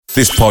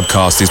This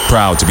podcast is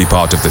proud to be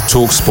part of the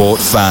TalkSport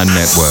Fan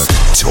Network.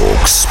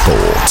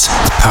 TalkSport.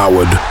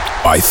 Powered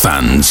by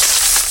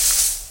fans.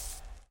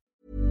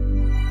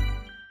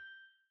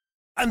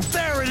 And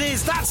there it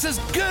is, that's as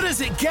good as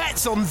it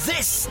gets on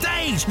this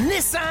stage.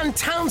 Nissan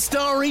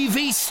Townstar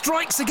EV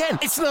strikes again.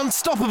 It's an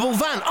unstoppable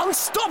van,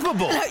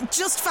 unstoppable.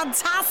 Just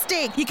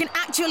fantastic. You can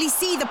actually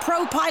see the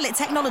Pro Pilot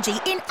technology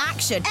in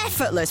action.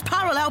 Effortless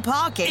parallel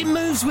parking. It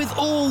moves with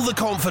all the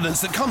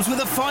confidence that comes with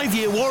a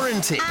 5-year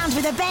warranty. And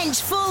with a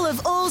bench full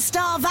of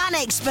all-star van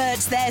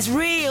experts, there's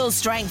real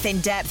strength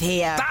in depth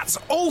here. That's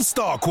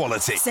all-star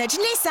quality. Search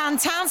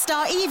Nissan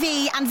Townstar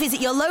EV and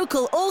visit your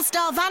local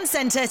all-star van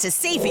centre to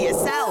see for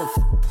yourself.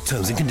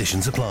 Terms and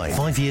conditions apply.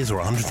 5 years or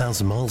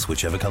 100,000 miles,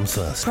 whichever comes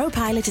first. Pro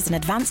Pilot is an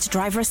advanced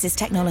driver assist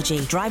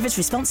technology. Driver's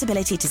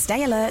responsibility to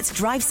stay alert,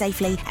 drive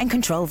safely, and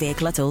control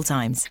vehicle at all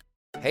times.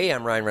 Hey,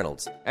 I'm Ryan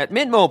Reynolds. At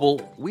Mint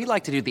Mobile, we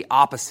like to do the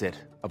opposite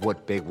of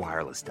what Big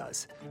Wireless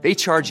does. They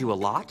charge you a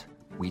lot,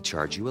 we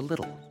charge you a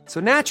little. So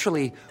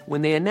naturally,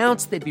 when they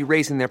announced they'd be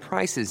raising their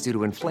prices due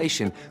to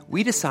inflation,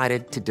 we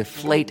decided to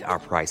deflate our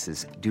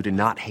prices due to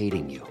not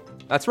hating you.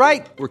 That's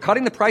right. We're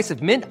cutting the price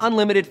of Mint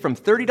Unlimited from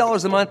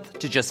 $30 a month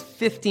to just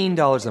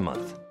 $15 a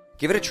month.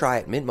 Give it a try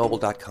at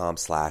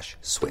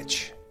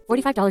mintmobile.com/switch.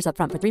 $45 up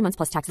front for 3 months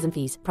plus taxes and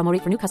fees. Promo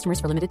rate for new customers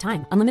for limited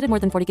time. Unlimited more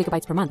than 40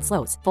 gigabytes per month.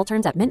 Slows full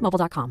terms at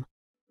mintmobile.com.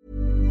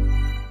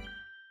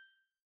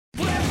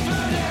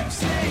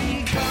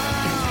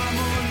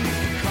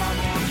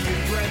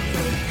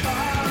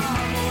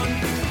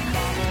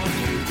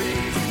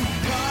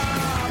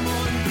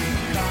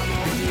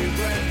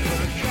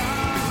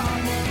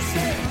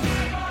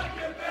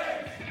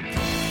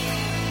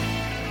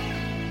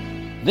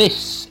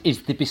 This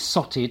is the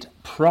besotted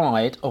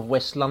pride of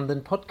West London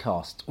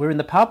podcast. We're in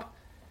the pub.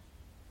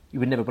 You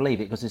would never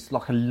believe it because it's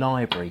like a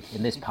library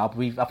in this pub.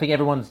 I think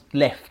everyone's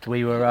left.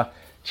 We were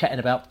chatting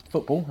about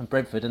football and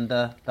Brentford, and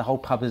the whole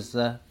pub has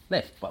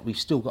left. But we've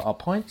still got our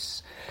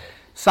pints,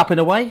 supping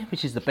away,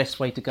 which is the best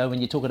way to go when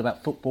you're talking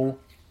about football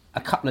a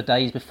couple of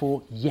days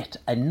before yet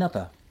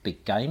another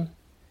big game.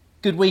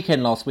 Good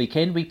weekend last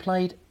weekend. We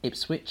played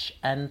Ipswich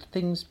and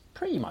things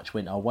pretty much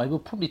went our way. We'll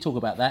probably talk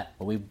about that,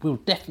 or we will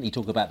definitely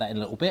talk about that in a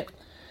little bit.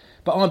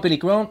 But I'm Billy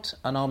Grant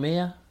and I'm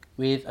here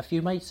with a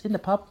few mates in the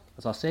pub,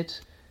 as I said.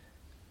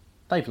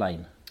 Dave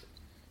Lane.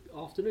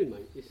 Afternoon,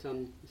 mate. It's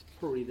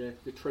probably the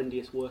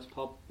trendiest, worst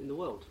pub in the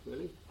world,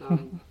 really.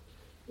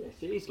 Yes,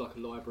 it is like a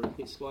library.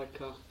 It's like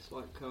the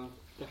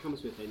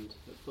Hammersmith end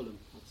at Fulham,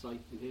 I'd say,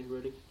 in here,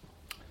 really.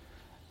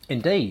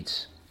 Indeed.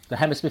 The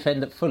Hammersmith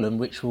end at Fulham,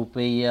 which will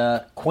be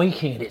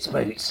quaking in its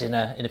boots in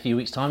a few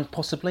weeks' time,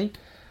 possibly,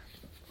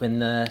 when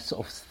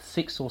sort of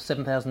 6,000 or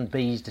 7,000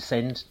 bees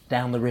descend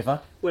down the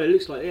river. Well, it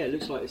looks like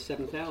it's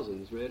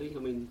 7,000s, really. I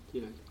mean,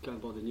 going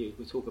by the news,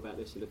 we'll talk about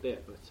this in a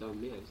bit, but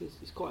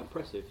it's quite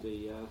impressive.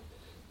 The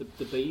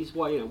bees.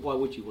 Why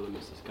would you want to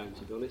miss this game?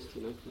 To be honest,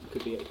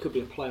 it could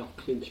be a playoff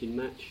clinching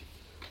match.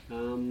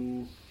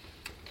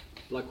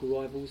 Local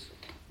rivals.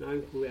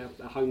 Our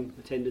home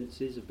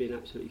attendances have been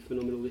absolutely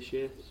phenomenal this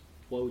year.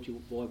 Why would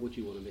you want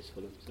to miss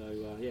Fulham? So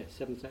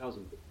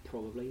 7,000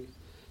 probably.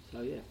 So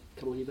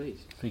come on you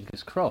bees.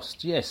 Fingers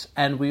crossed. Yes,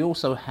 and we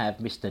also have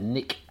Mr.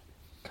 Nick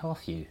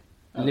Carthew,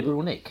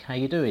 Liberal Nick. How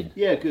you doing?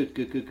 Yeah, good.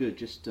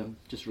 Just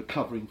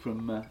recovering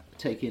from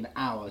taking an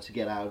hour to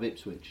get out of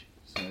Ipswich.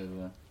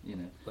 So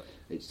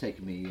it's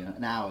taken me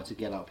an hour to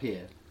get up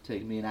here.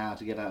 Taking me an hour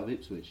to get out of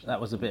Ipswich.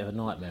 That was a bit of a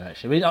nightmare,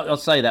 actually. I'll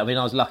say that.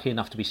 I was lucky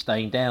enough to be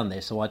staying down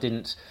there, so I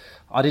didn't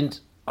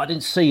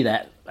see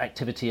that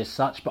activity as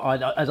such,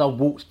 but as I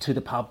walked to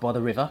the pub by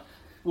the river.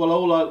 Well,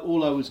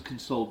 all I was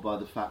consoled by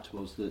the fact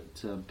was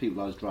that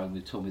people I was driving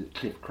with told me that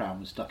Cliff Crown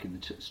was stuck in the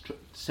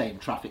same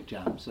traffic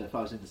jam. So if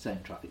I was in the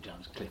same traffic jam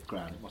as Cliff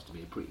Crown, it must have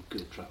been a pretty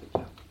good traffic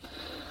jam.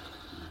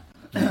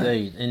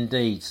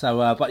 Indeed. So,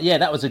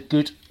 that was a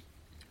good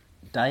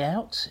day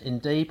out,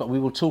 indeed. But we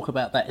will talk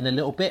about that in a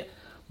little bit.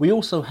 We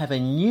also have a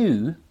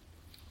new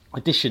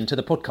addition to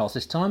the podcast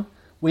this time.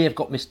 We have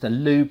got Mr.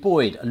 Lou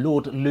Boyd,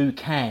 Lord Lou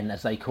Can,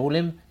 as they call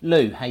him.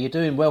 Lou, how you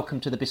doing? Welcome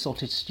to the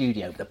Besotted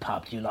Studio, the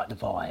pub. Do you like the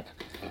vibe?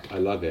 I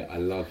love it. I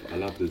love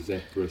the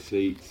Zebra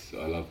seats.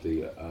 I love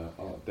the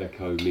Art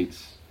Deco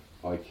meets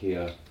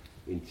IKEA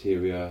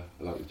interior.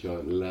 I like the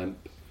giant lamp.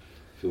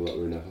 I feel like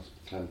we're in a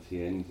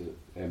hospitality end at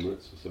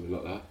Emirates or something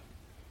like that.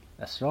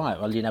 That's right.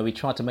 Well, we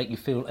try to make you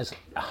feel as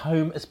at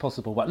home as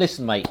possible. But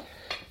listen, mate,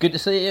 good to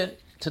see you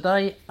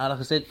today. Like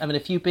I said, having a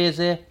few beers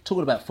there,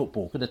 talking about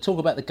football. Going to talk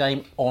about the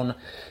game on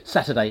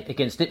Saturday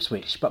against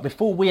Ipswich. But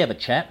before we have a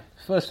chat,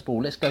 first of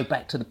all, let's go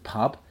back to the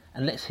pub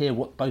and let's hear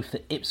what both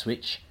the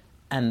Ipswich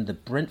and the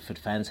Brentford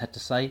fans had to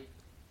say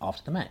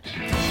after the match.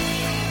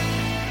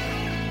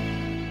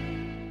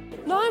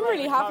 No, I'm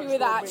really happy with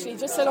that, actually,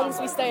 just so long as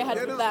we stay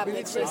ahead with them.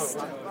 It's just,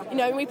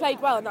 we played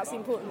well and that's the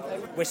important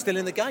thing. We're still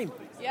in the game.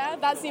 Yeah,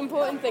 that's the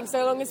important thing.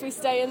 So long as we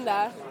stay in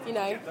there,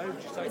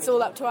 it's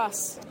all up to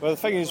us. Well, the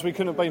thing is, we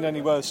couldn't have been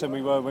any worse than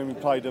we were when we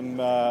played them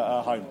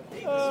at home.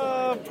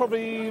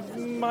 Probably,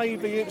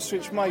 maybe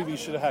Ipswich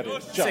should have had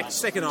it.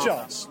 Second half.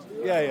 Just.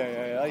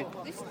 Yeah.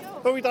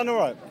 But we've done all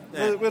right.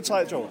 Yeah. We'll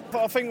take a draw.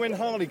 But I think when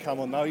Harley come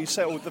on, though, he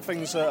settled the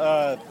things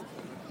that...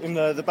 in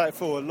the back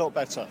four a lot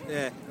better.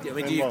 Yeah. I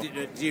mean,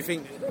 do you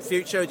think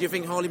future? Do you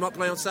think Harley might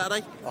play on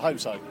Saturday? I hope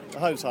so.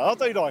 I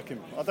do like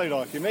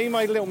him. He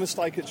made a little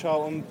mistake at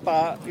Charlton,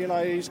 but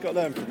he's got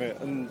to learn from it,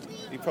 and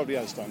he probably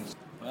has done.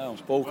 Well,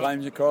 ball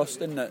came across,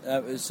 didn't it?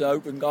 That was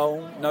open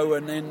goal. No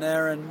one in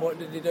there, and what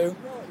did he do?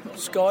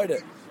 Skied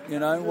it.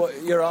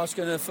 What you're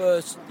asking a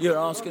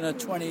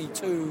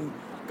 22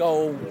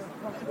 goal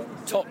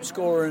top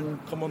scorer in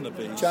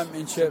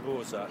Championship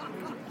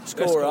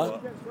scorer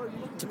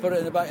to put it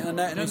in the back of the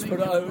net and he's put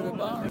it over the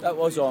bar. That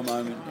was our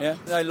moment, yeah.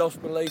 They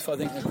lost belief. I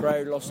think the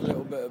crowd lost a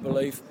little bit of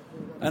belief,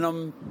 and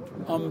I'm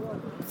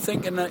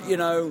thinking that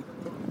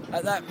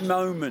at that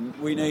moment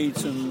we need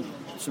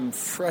some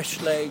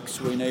fresh legs.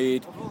 We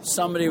need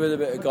somebody with a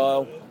bit of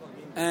guile,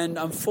 and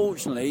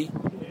unfortunately,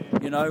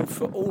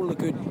 for all the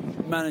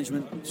good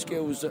management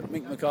skills that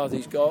Mick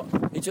McCarthy's got,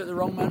 he took the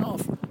wrong man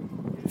off.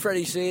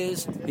 Freddie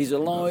Sears, he's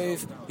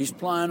alive, he's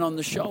playing on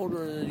the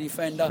shoulder of the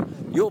defender,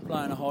 you're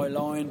playing a high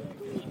line,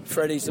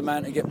 Freddie's the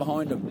man to get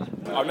behind him.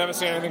 I've never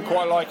seen anything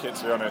quite like it,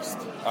 to be honest.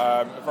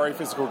 A very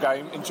physical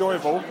game,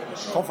 enjoyable,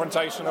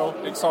 confrontational,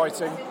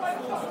 exciting,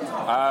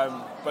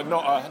 but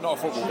not a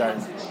football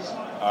game.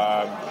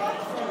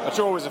 A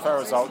draw was a fair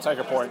result, take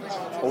a point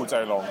all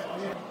day long.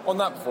 On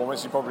that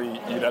performance,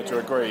 you'd have to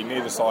agree,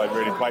 neither side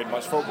really played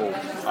much football.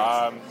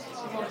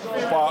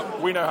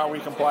 But we know how we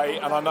can play,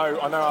 and I know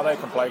how they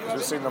can play because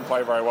we've seen them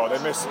play very well. They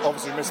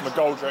obviously miss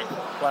McGoldrick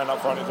playing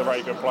up front. He's a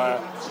very good player.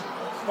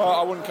 But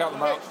I wouldn't count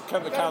them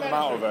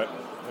out of it.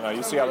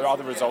 You see how the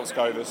other results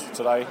go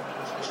today.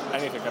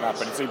 Anything can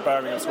happen. You see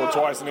Birmingham scored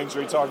twice in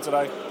injury time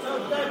today.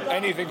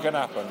 Anything can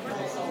happen.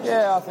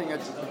 Yeah, I think a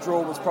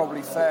draw was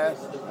probably fair.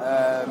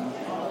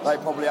 They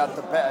probably had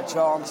the better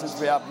chances.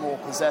 We had more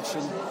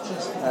possession,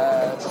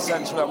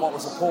 essentially on what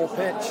was a poor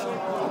pitch.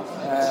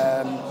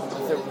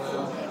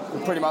 We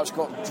pretty much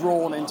got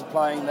drawn into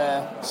playing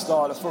their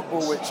style of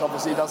football, which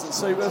obviously doesn't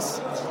suit us.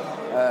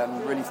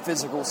 Really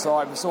physical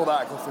side. We saw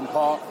that at Griffin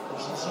Park,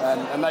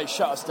 and they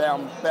shut us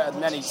down better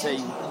than any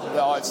team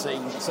that I've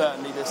seen,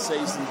 certainly this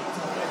season.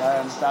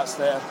 That's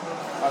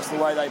the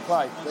way they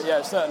play. But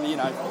yeah, certainly,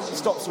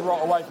 stops the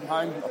rot away from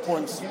home. A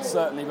point's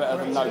certainly better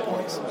than no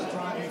points.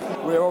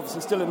 We're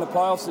obviously still in the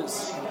playoffs.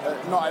 It's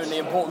not only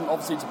important,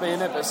 obviously, to be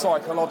in it, but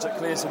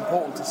psychologically it's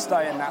important to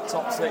stay in that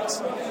top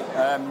six.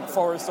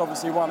 Forest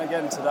obviously won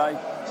again today.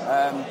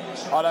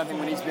 I don't think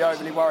we need to be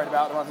overly worried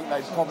about them. I think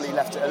they've probably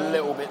left it a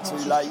little bit too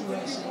late.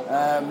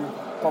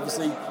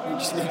 Obviously, we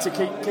just need to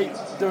keep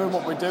doing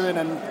what we're doing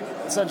and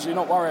essentially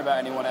not worry about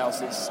anyone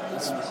else. It's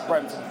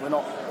Brentford. We're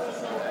not...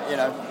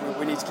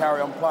 we need to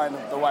carry on playing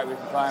the way we've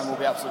been playing. We'll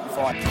be absolutely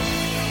fine.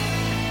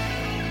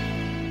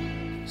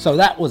 So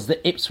that was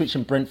the Ipswich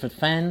and Brentford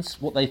fans,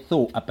 what they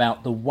thought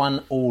about the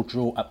 1-1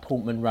 draw at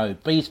Portman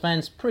Road. Bees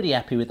fans, pretty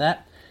happy with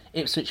that.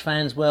 Ipswich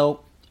fans,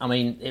 well,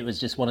 it was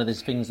just one of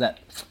those things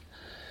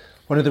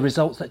one of the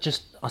results that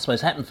just, I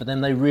suppose, happened for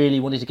them. They really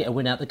wanted to get a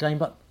win out of the game,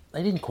 but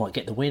they didn't quite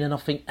get the win. And I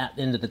think at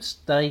the end of the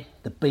day,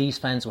 the Bees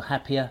fans were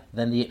happier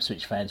than the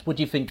Ipswich fans. What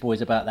do you think,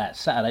 boys, about that?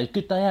 Saturday,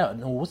 good day out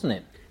and all, wasn't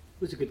it?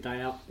 It was a good day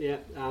out, yeah.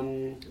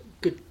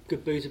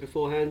 Good boozer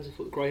beforehand. I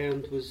thought the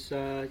Greyhound was,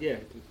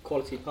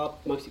 quality pub.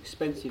 Most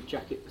expensive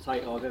jacket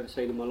potato I've ever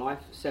seen in my life.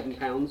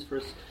 £7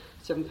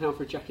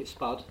 for a jacket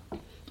spud.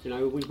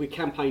 We're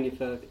campaigning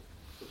for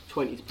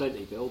 20's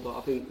plenty, Bill, but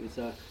I think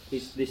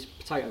these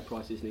potato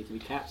prices need to be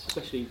capped,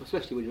 especially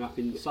when you're up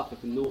in Suffolk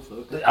and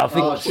Norfolk. I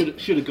think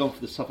should have gone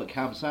for the Suffolk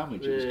ham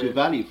sandwich. It was good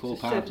value,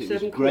 £4.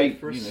 It was great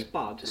for a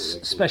spud.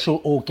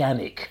 Special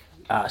organic.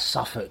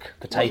 Suffolk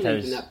potatoes. It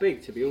wasn't even that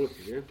big, to be honest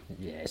with you.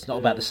 Yeah, it's not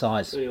about the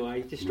size.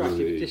 Anyway,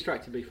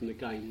 distracted me from the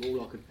game.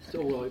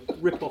 All I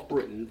rip off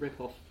Britain,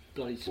 rip off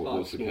bloody Spuds.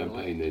 What's the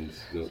campaign then?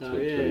 Not so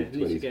 20,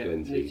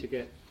 need to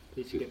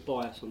get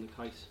bias on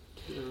the case.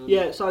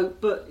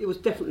 But it was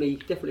definitely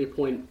a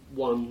point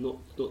won,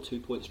 not 2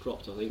 points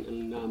dropped, I think.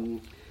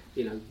 And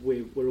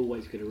we're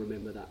always going to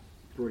remember that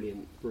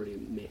brilliant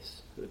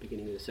miss at the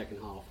beginning of the second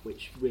half,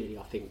 which really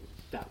I think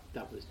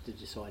that was the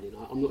deciding.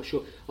 I'm not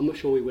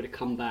sure we would have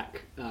come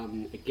back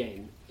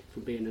again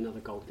from being another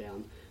goal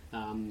down.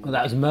 Well,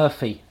 that was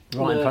Murphy in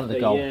front of the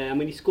goal. Yeah,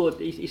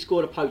 he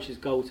scored a poacher's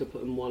goal to put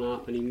them one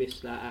up, and he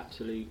missed that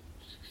absolute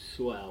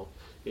swell.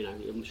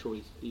 I'm sure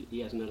he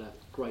hasn't had a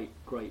great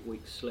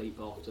week's sleep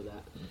after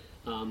that,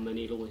 and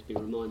he'll always be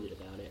reminded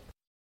about it.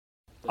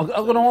 I'm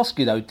going to ask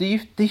you though, do you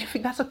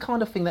think that's the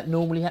kind of thing that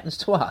normally happens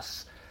to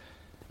us?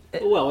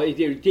 Well, it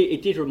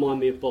did remind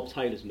me of Bob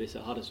Taylor's miss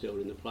at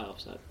Huddersfield in the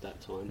playoffs at that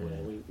time,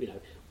 where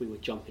we were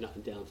jumping up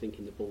and down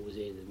thinking the ball was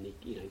in, and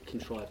he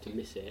contrived to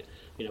miss it.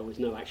 There was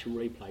no action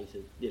replays.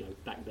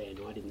 Back then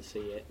I didn't see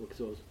it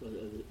because I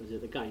was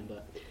at the game,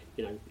 but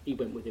he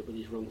went with it with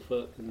his wrong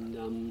foot,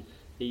 and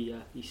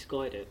he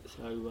skied it.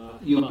 So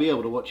you'll be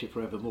able to watch it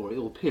forevermore.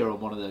 It'll appear on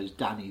one of those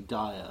Danny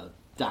Dyer,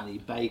 Danny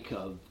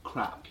Baker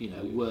crap,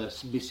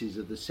 worst misses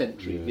of the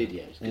century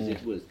videos, because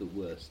it was the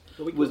worst.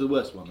 It was the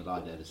worst one that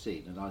I'd ever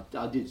seen, and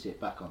I did see it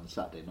back on the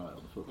Saturday night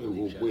on the Football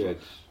League show. Weird.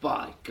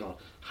 By God,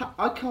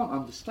 I can't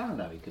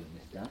understand how he could have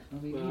missed that. I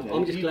mean,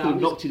 I'm just he glad could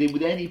have knocked it in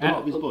with any part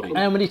of his body.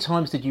 How many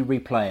times did you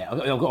replay it? I've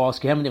got to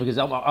ask you how many, because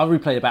I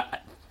replayed about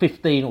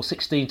 15 or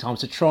 16 times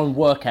to try and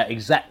work out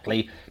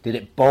exactly, did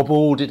it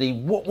bobble, did he,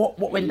 what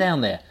went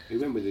down there? He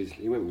went with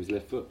his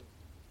left foot,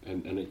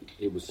 and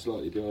it was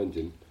slightly behind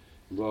him,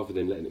 rather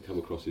than letting it come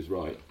across his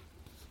right.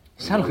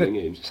 Sound like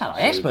an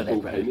expert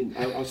then, bro.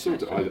 I've seen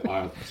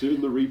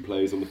the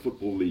replays on the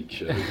Football League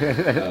show.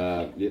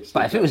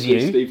 But if it was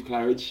you, Steve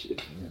Claridge,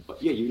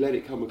 you let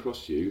it come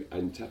across you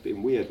and tap it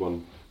in. We had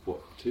one,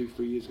 2-3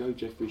 years ago,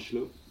 Jeffrey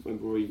Schlupp.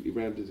 Remember he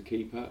rounded the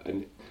keeper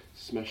and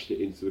smashed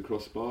it into the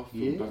crossbar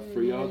from about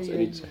 3 yards,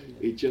 and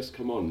he'd just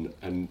come on,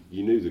 and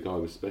you knew the guy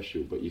was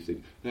special, but you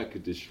think that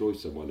could destroy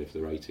someone if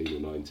they're 18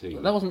 or 19.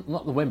 But that wasn't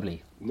not the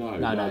Wembley. No,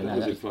 that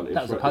was in front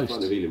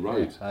of Ealing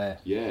Road.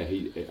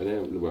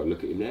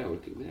 Look at him now.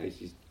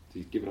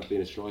 He's given up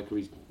being a striker.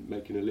 He's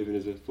making a living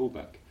as a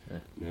fullback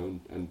now,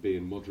 and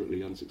being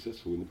moderately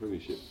unsuccessful in the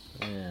Premiership.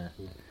 Yeah.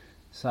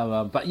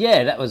 So,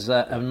 that was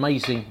an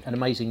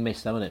amazing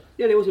miss, though, wasn't it?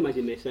 Yeah, it was an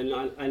amazing miss, and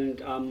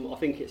I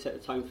think it set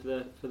the tone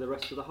for the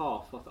rest of the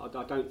half.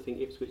 I don't think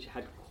Ipswich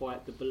had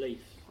quite the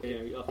belief.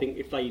 I think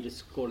if they had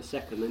scored a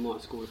second, they might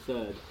have scored a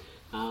third.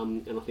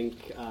 And I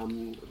think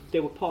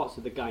there were parts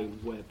of the game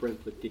where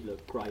Brentford did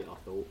look great, I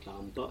thought,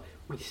 but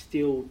we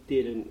still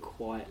didn't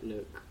quite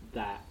look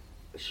that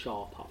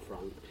sharp up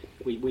front.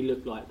 We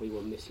looked like we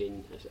were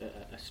missing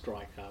a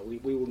striker. We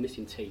were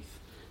missing teeth.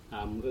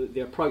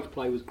 The approach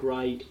play was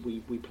great. We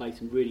played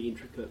some really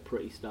intricate,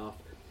 pretty stuff.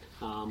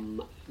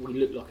 We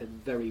look like a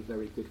very,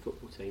 very good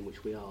football team,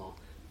 which we are,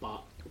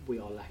 but we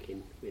are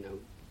lacking. We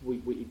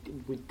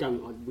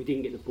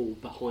didn't get the ball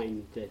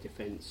behind their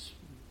defence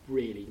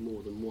really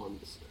more than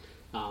once,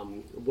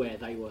 where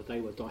they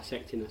were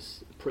dissecting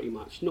us pretty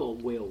much, not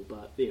at will,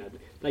 but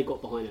they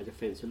got behind our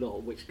defence a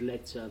lot, which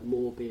led to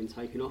more being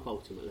taken off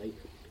ultimately.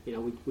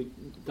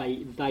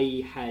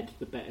 They had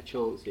the better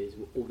chances,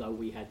 although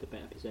we had the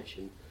better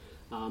possession.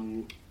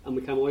 And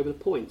we came away with a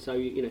point. So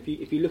if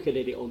you look at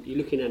it, you're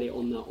looking at it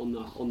on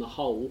the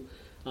whole,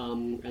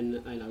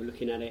 and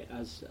looking at it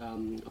as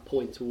a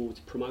point towards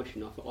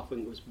promotion. I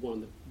think it was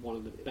one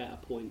of the better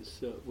points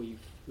that we've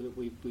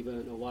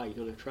earned away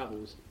on our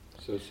travels.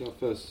 So it's our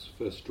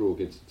first draw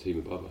against the team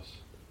above us,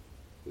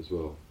 as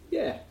well.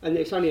 Yeah, and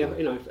it's only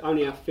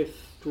our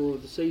fifth draw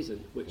of the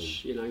season,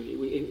 which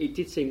it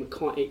did seem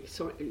it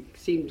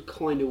seemed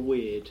kind of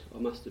weird. I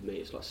must admit,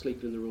 it's like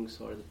sleeping on the wrong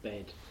side of the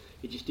bed.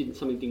 It just didn't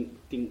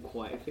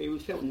quite.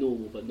 It felt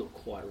normal, but not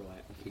quite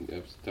right. I think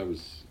that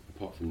was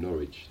apart from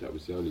Norwich, that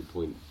was the only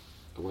point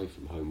away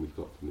from home we've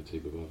got from the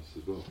team above us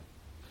as well.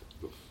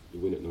 We've got the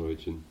win at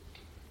Norwich and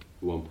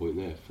 1 point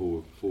there,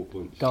 4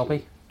 points.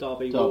 Derby. That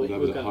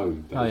was at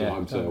home. That was at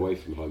home, so away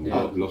from home. We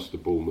lost to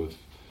Bournemouth,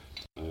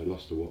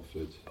 lost to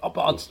Watford,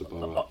 lost to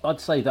Borough. I'd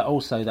say that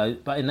also, though.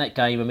 But in that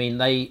game, I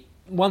mean,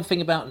 one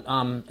thing about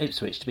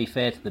Ipswich, to be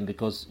fair to them,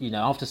 because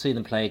after seeing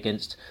them play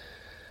against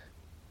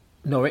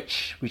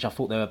Norwich, which I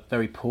thought they were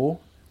very poor,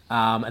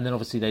 and then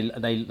obviously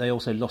they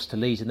also lost to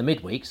Leeds in the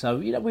midweek, so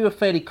we were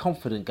fairly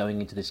confident going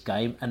into this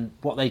game. And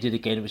what they did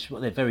again, which is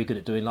what they're very good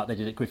at doing, like they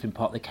did at Griffin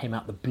Park, they came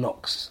out the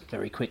blocks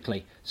very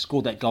quickly,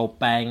 scored that goal,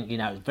 bang. It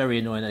was very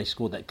annoying they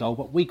scored that goal,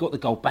 but we got the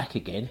goal back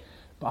again.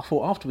 But I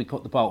thought after we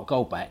got the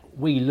goal back,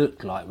 we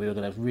looked like we were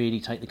going to really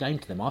take the game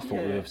to them. I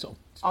thought we were sort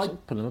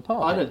of pulling them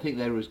apart. I don't think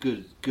they were as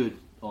good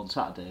on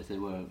Saturday as they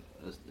were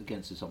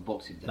against us on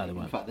Boxing Day. No, they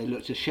weren't. In fact, they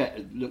looked to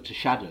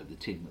shadow the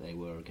team that they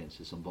were against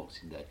us on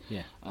Boxing Day.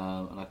 Yeah.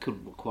 And I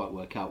couldn't quite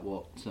work out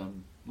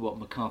what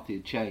McCarthy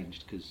had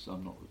changed, because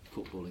I'm not a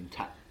footballing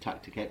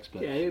tactic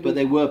expert. Yeah, but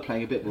they were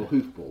playing a bit more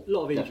hoofball. A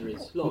lot of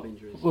injuries.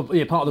 Well,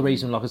 yeah, part of the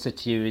reason, like I said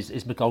to you, is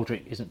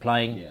McGoldrick isn't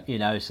playing.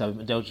 Yeah. So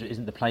McGoldrick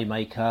isn't the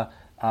playmaker.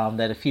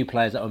 They had a few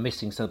players that were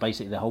missing, so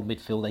basically the whole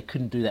midfield, they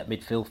couldn't do that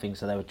midfield thing,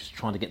 so they were just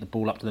trying to get the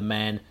ball up to the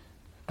man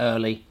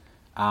early.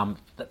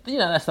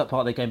 That's that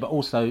part of the game, but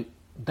also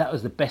that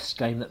was the best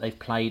game that they've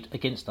played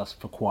against us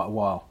for quite a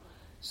while.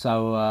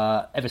 So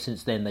ever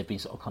since then, they've been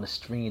sort of kind of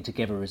stringing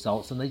together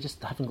results, and they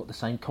just haven't got the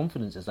same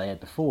confidence as they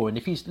had before. And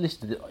if you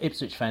listened to the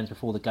Ipswich fans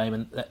before the game,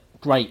 and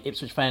great,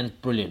 Ipswich fans,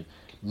 brilliant.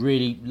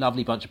 Really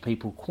lovely bunch of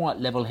people, quite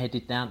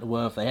level-headed, down to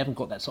earth. They haven't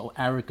got that sort of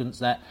arrogance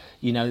that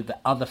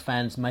that other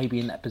fans maybe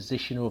in that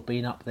position or have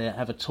been up there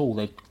have at all.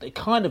 They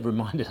kind of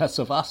reminded us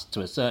of us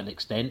to a certain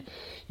extent,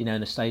 in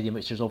a stadium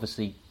which is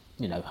obviously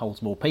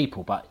holds more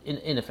people, but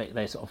in effect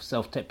they're sort of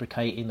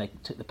self-deprecating. They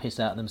took the piss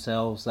out of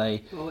themselves.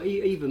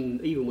 Even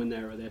when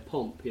they were at their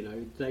pomp,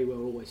 they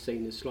were always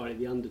seen as slightly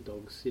the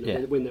underdogs.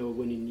 When they were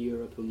winning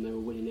Europe and they were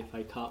winning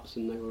FA Cups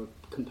and they were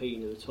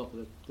competing at the top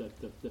of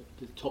the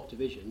top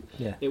division,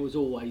 it was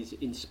always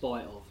in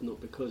spite of,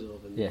 not because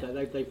of. And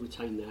they've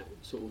retained that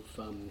sort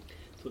of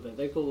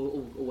They've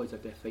always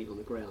had their feet on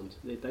the ground.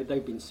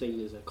 They've been seen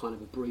as a kind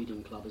of a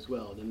breeding club as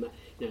well. When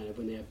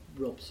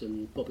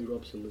Bobby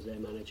Robson was their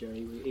manager,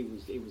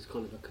 it was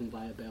kind of a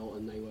conveyor belt,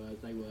 and they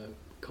were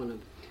kind of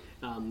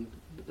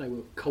they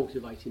were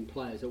cultivating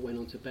players that went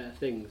on to better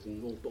things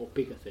or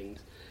bigger things.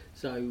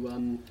 So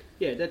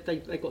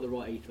they've got the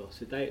right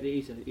ethos. It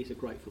is a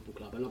great football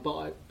club.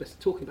 But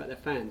talking about their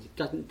fans, it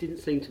didn't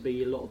seem to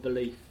be a lot of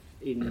belief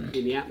in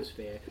the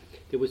atmosphere.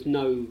 There was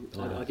no.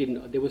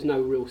 There was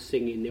no real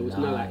singing. There was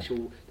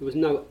There was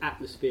no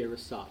atmosphere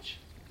as such.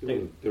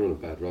 They're on a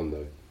bad run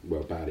though.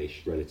 Well,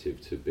 badish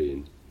relative to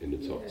being in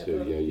the top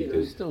two.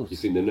 You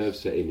think the nerve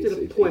setting is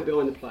a point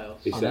behind the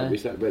playoffs.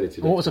 It's that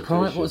relative. What was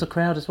the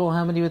crowd as well?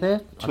 How many were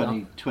there?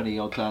 20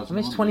 odd thousand. I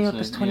mean, it's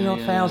 20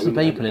 odd thousand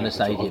people in the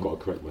stadium. I've got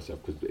to correct myself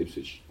because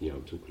Ipswich,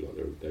 I'm talking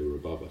like they were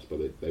above us, but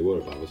they were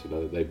above us,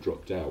 and they've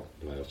dropped out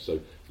playoffs. So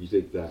you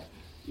think that,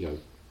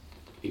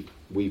 if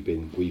we've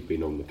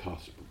been on the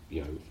cusp,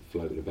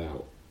 floating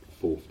about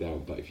fourth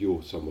down. But if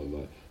you're someone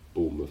like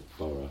Bournemouth,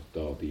 Borough,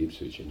 Derby,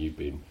 Ipswich, and you've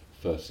been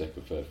first,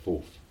 second, third,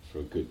 fourth for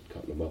a good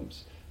couple of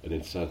months, and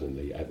then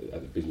suddenly at the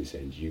business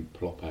end you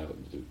plop out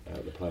of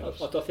the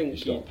playoffs, I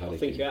think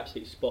you're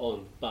absolutely spot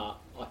on. But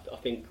I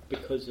think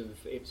because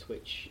of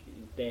Ipswich,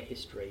 their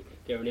history,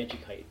 they're an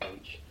educated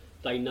bunch.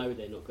 They know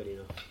they're not good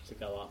enough to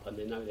go up, and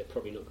they know they're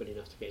probably not good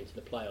enough to get into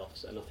the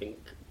playoffs. And I think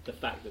the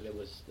fact that there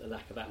was a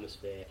lack of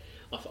atmosphere,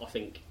 I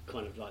think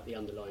kind of like the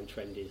underlying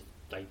trend is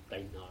they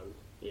know.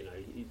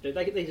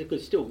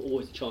 There's still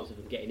always a chance of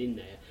them getting in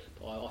there,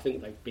 but I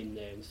think they've been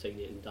there and seen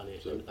it and done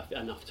it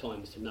enough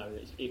times to know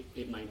that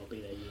it may not be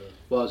their year.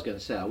 Well, I was going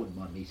to say I wouldn't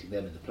mind meeting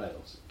them in the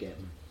playoffs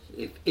again.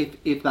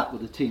 If that were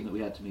the team that we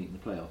had to meet in the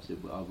playoffs,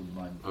 I wouldn't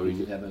mind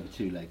meeting them over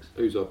two legs.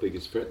 Who's our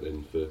biggest threat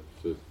then for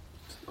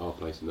our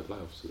place in the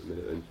playoffs at the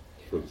minute? Then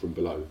from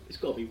below, it's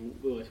got to be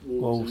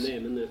Wolves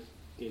and them, and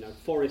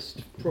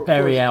Forest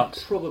very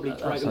out. Probably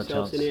drag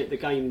themselves in it. The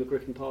game at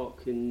Griffin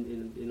Park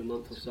in a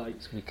month or so.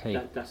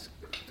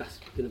 That's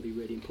going to be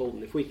really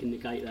important. If we can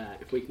negate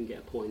that, if we can get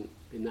a point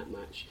in that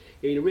match,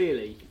 I mean,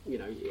 really,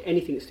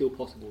 anything's still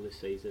possible this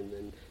season,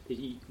 and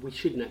we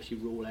shouldn't actually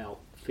rule out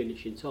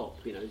finishing top.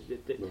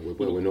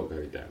 We're not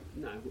going down.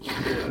 No,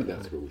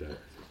 that's ruled out.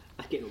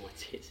 I'm getting on my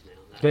tits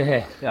now.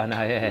 Yeah, I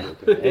know. Yeah,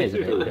 it is a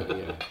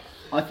bit.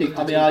 I think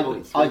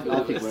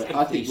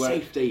we're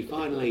safety.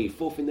 Finally,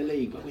 fourth in the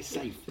league, but we're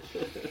safe.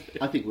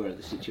 I think we're at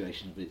the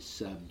situation of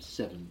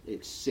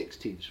it's 6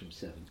 teams from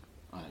 7.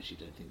 I actually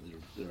don't think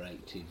there are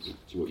 8 teams.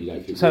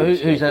 So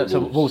who's that? So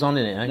Wolves on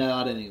in it? Eh? No,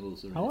 I don't think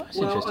Wolves are in it. Oh, that's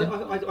interesting.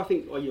 I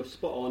think you're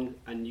spot on,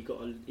 and you've got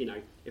to,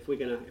 if we're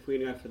gonna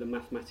go for the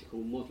mathematical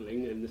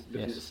modelling and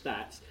looking at the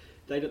stats.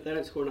 They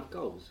don't score enough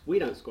goals. We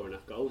don't score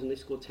enough goals, and they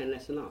score 10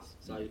 less than us.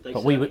 So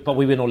we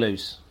win or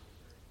lose.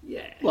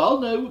 Yeah. Well,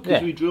 no,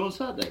 because we drew on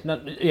Saturday.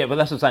 No, yeah, but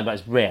that's what I'm saying. But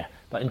it's rare.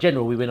 But in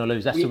general, we win or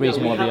lose. That's the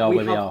reason why we are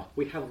where we are.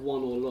 We have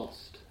won or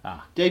lost.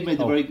 Dave made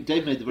the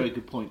very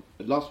good point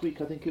last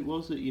week. I think it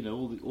was that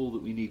all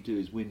that we need to do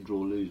is win, draw,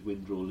 lose,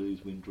 win, draw,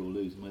 lose, win, draw,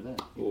 lose, and we're there.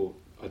 Or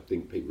I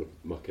think people are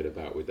mucking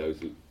about with those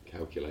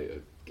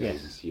calculator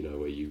games. Yes.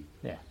 Where you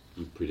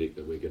predict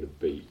that we're going to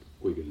beat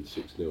Wigan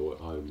 6-0 at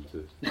home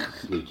to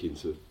sneak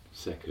into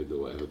second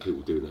or whatever.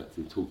 People doing that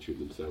to torture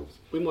themselves.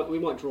 We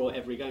might draw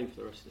every game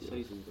for the rest of the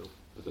season, Bill.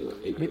 I don't know.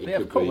 It could be,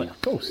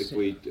 of course. If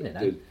we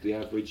the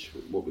average,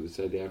 what would they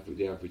say? The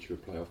average for a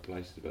playoff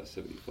place is about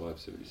 75,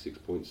 76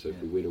 points. So if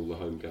we win all the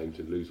home games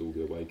and lose all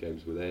the away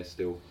games, we're there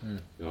still.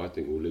 I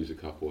think we'll lose a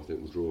couple. I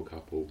think we'll draw a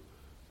couple.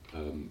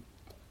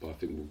 But I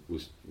think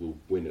we'll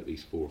win at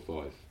least 4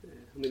 or 5.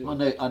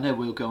 Yeah. I know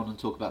we'll go on and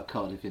talk about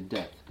Cardiff in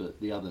depth, but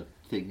the other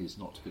thing is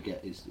not to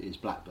forget is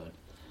Blackburn.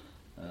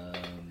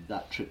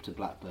 That trip to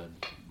Blackburn,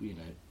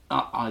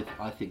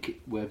 I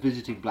think we're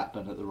visiting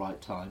Blackburn at the right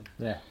time.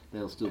 Yeah,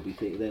 they'll still be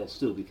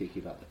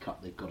thinking about the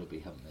cup. They've got to be,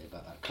 haven't they,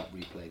 about that cup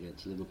replay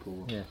against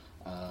Liverpool. Yeah.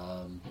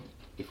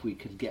 If we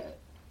can get,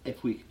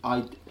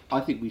 I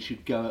think we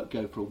should go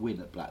for a win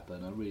at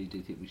Blackburn. I really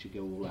do think we should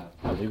go all out.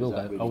 Oh, we will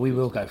go. We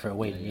will go for a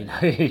win.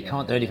 You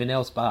can't do anything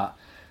else, but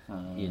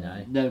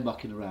no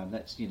mucking around.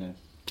 Let's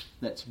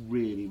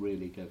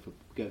really go for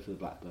the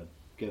Blackburn.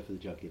 Go for the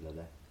jugular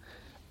there.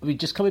 We're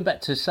just coming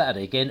back to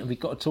Saturday again. We've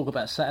got to talk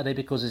about Saturday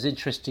because it's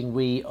interesting.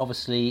 We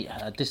obviously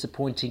had a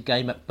disappointing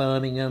game at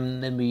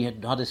Birmingham. Then we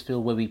had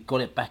Huddersfield where we got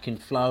it back in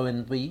flow,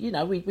 and we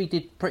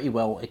did pretty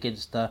well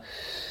against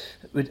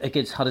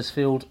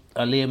Huddersfield.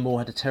 Liam Moore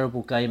had a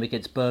terrible game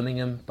against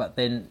Birmingham, but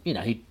then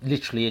he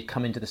literally had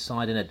come into the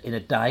side in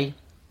a day.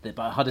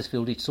 But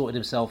Huddersfield, he'd sorted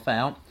himself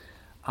out.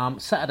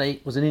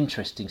 Saturday was an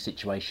interesting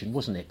situation,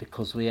 wasn't it?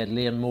 Because we had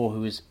Liam Moore, who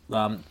was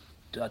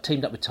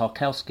teamed up with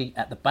Tarkowski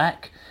at the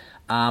back.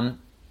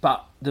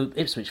 But the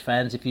Ipswich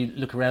fans, if you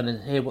look around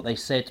and hear what they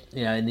said,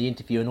 in the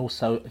interview, and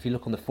also if you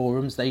look on the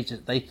forums, they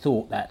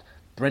thought that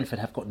Brentford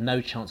have got no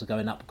chance of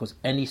going up because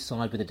any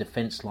side with a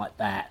defence like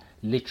that,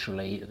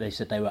 literally, they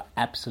said they were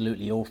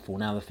absolutely awful.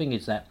 Now the thing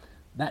is that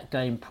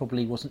game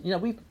probably wasn't.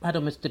 We've had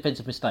almost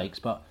defensive mistakes,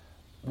 but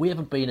we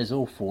haven't been as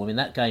awful. I mean,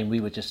 that game we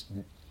were just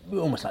we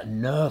were almost like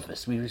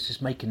nervous. We were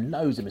just making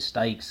loads of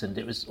mistakes, and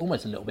it was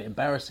almost a little bit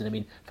embarrassing. I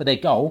mean, for their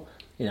goal,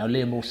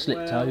 Liam Moore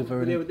slipped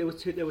over. And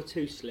there were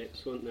two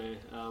slips, weren't there?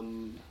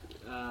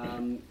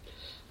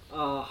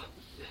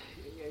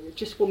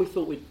 Just when we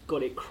thought we'd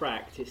got it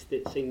cracked, it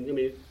seemed. I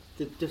mean,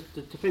 the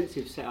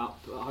defensive setup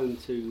at home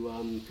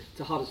to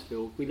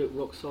Huddersfield, we looked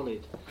rock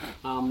solid,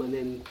 and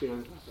then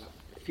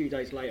a few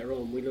days later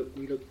on, we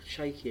looked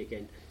shaky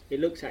again. It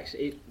looks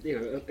actually,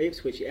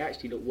 Ipswich. It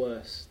actually looked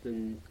worse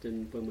than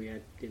when we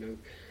had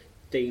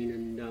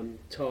Dean and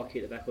Tarky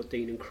at the back, or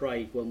Dean and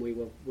Craig, when we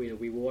were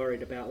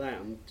worried about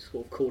that and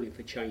sort of calling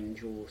for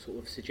change, or sort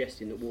of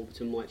suggesting that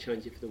Warburton might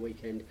change it for the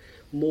weekend.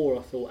 Moore,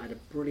 I thought, had a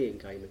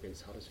brilliant game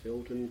against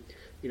Huddersfield, and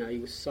he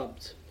was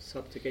subbed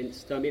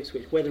against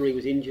Ipswich. Whether he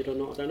was injured or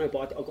not, I don't know,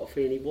 but I've got a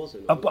feeling he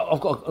wasn't. I've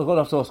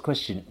got to ask a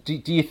question.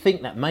 Do you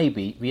think that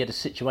maybe we had a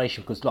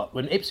situation, because like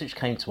when Ipswich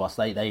came to us,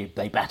 they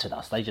battered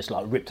us, they just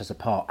like ripped us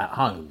apart at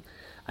home.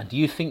 And do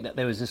you think that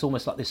there was this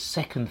almost like this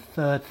second,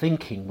 third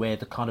thinking where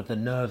the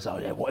nerves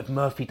are, what if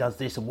Murphy does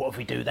this and what if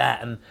we do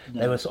that? And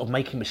they were sort of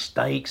making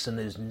mistakes and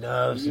there's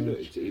nerves.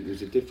 It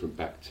was a different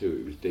back too.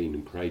 It was Dean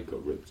and Craig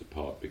got ripped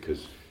apart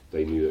because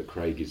they knew that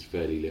Craig is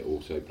fairly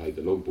little, so they played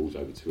the long balls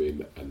over to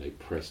him and they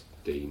pressed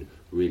Dean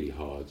really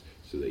hard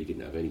so that he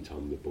didn't have any time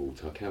on the ball.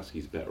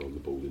 Tarkowski's better on the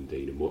ball than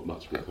Dean and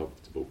much more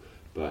comfortable.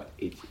 But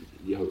the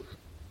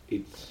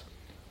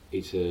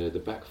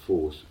back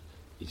four.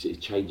 It's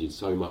changing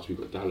so much. We've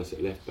got Dallas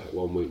at left back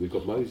 1 week. We've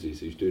got Moses,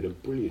 who's doing a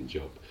brilliant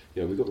job.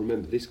 We've got to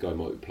remember this guy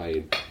might be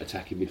playing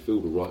attacking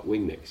midfield or right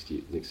wing next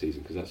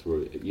season, because that's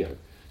where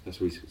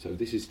so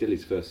this is still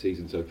his first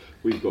season. So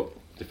we've got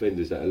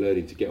defenders that are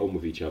learning to get on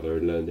with each other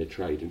and learn their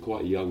trade, and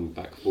quite a young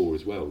back four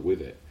as well with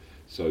it.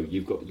 So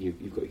you've got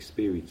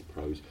experienced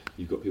pros.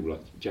 You've got people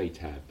like J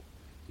Tab.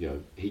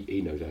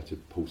 He knows how to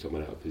pull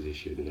someone out of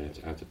position and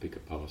how to pick a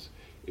pass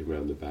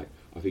around the back.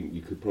 I think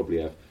you could probably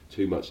have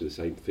too much of the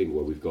same thing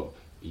where we've got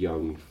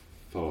young,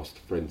 fast,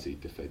 frenzied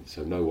defence,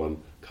 so no one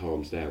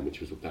calms down,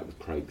 that was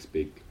Craig's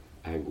big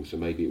angle. So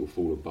maybe it will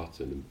fall on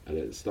Button, and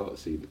at the start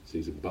of the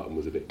season, Button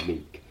was a bit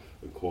meek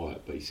and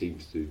quiet, but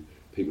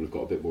people have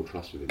got a bit more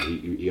trust with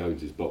him. He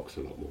owns his box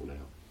a lot more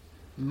now.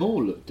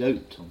 Moore looked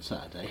doped on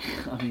Saturday.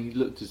 I mean, he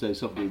looked as though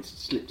somebody had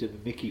slipped him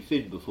a Mickey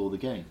Finn before the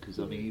game, because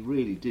he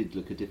really did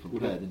look a different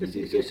player than he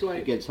did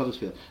against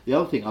Huddersfield. The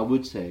other thing I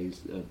would say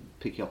is,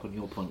 picking up on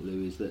your point,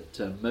 Lou, is that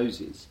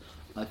Moses,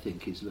 I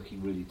think, is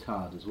looking really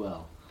tired as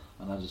well,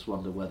 and I just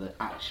wonder whether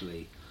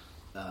actually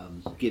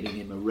giving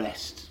him a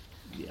rest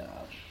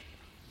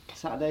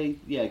Saturday,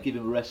 give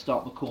him a rest,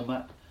 start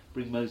McCormack,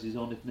 bring Moses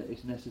on if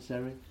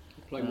necessary.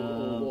 Play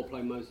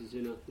Moses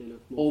in a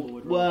more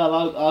forward role.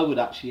 Well, I would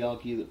actually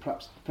argue that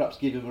perhaps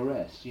give him a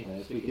rest.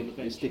 If we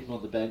can stick him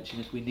on the bench,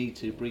 and if we need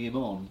to, bring him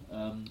on.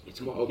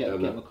 It's quite odd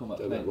down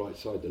that right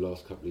side the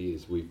last couple of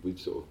years. We've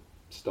sort of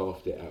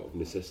staffed it out of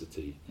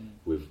necessity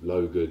with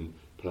Logan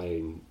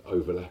playing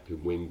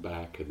overlapping wing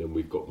back, and then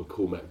we've got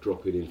McCormack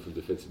dropping in from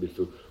defensive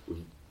midfield.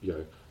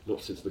 Not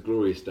since the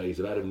glorious days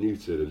of Adam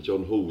Newton and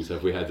John Halls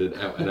have we had an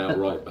out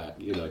right back.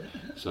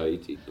 So I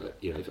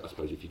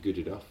suppose if you're good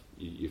enough,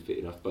 you're fit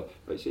enough. But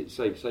it's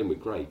same with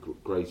Gray.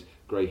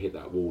 Gray hit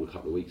that wall a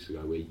couple of weeks ago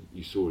where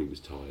you saw he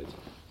was tired.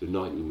 The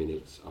 90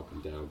 minutes up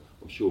and down.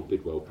 I'm sure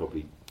Bidwell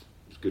probably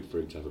was good for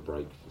him to have a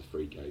break for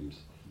 3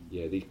 games.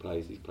 Yeah, these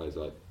players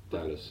like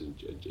Dallas, and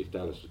if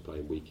Dallas was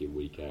playing week in,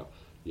 week out,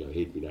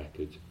 he'd be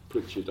knackered.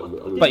 Pritchard,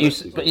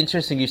 but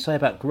interesting you say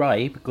about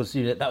Gray, because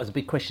that was a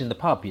big question in the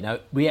pub.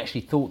 We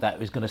actually thought that it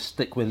was going to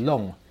stick with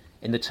Long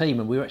in the team,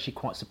 and we were actually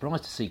quite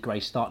surprised to see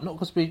Gray start. Not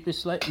because we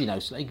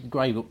slated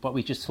Gray, but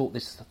we just thought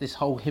this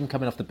whole him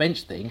coming off the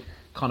bench thing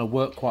kind of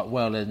worked quite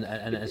well, and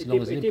as long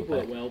as it did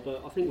work well.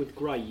 But I think with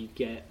Gray, you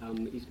get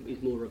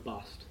he's more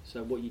robust.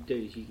 So what you do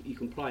is you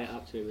can play it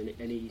up to him,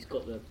 and he's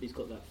got that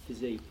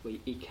physique where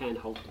he can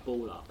hold the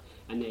ball up,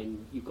 and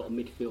then you've got a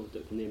midfield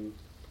that can then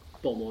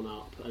bomb on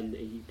up, and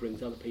he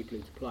brings other people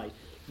into play.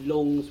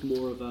 Long's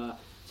more of a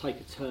take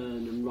a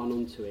turn and run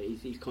onto it.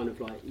 He's kind of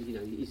like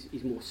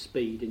he's more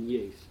speed and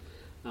youth.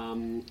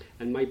 And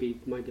maybe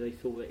they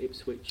thought that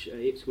Ipswich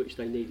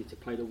they needed to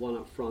play the one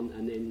up front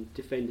and then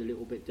defend a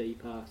little bit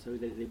deeper so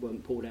that they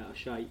weren't pulled out of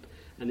shape,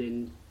 and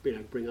then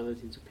bring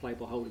others into play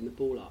by holding the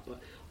ball up.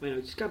 But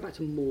just go back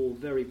to Moore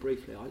very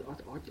briefly. I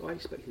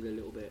expected a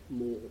little bit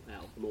more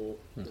out of Moore.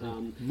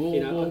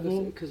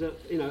 Because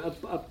at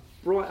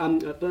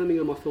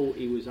Birmingham I thought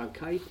he was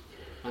okay,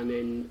 and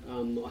then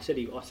I said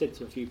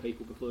to a few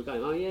people before the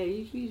game, oh yeah,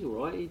 he's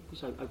all right, he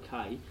was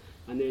okay.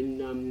 And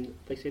then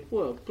they said,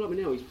 well, blimey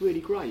now, he's really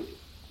great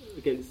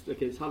against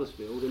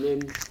Huddersfield, and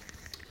then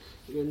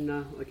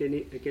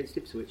again against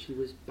Ipswich, he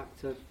was back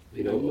to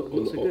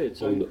not so good.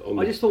 So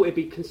I just thought it'd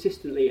be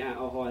consistently at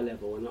a high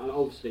level, and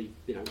obviously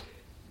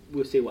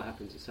we'll see what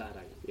happens on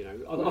Saturday.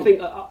 I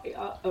think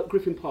at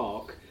Griffin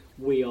Park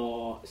we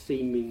are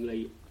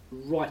seemingly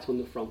right on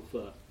the front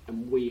foot,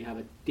 and we have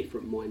a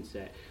different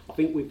mindset. I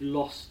think we've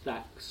lost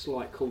that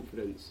slight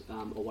confidence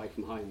away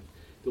from home.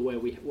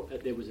 Where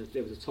there was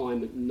a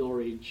time at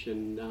Norwich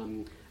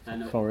and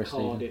Forest,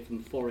 Cardiff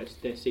and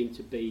Forest, there seemed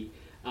to be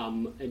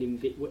an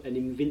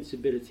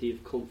invincibility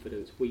of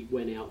confidence. We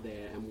went out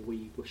there and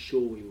we were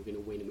sure we were going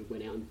to win, and we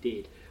went out and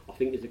did. I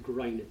think there's a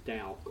grain of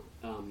doubt,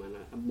 and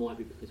it might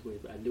be because we're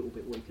a little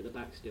bit weak at the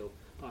back still.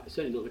 But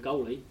certainly not the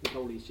goalie. The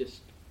goalie's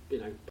just,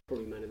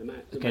 probably man of the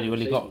match.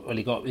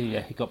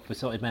 Okay, he got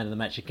besotted man of the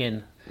match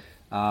again.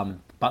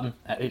 Button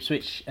at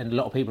Ipswich, and a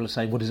lot of people are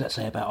saying, what does that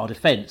say about our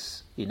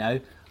defence?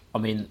 I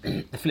mean,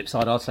 the flip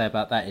side I'd say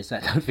about that is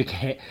that don't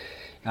forget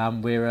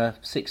we're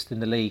 6th in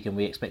the league and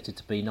we expected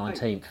to be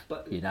 19th.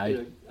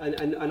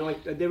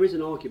 And there is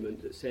an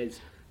argument that says,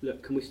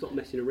 look, can we stop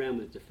messing around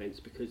with defence,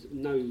 because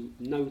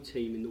no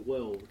team in the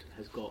world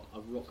has got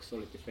a rock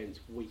solid defence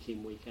week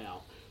in, week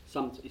out.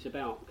 It's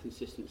about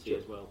consistency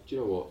as well. Do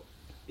you know what?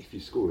 If you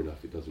score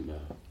enough, it doesn't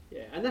matter.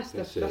 Yeah, and that's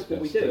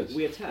what we do.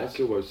 We attack. That's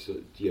almost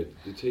the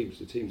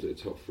teams at the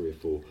top 3 or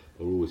 4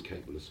 are always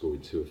capable of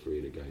scoring 2 or 3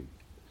 in a game.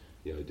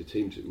 The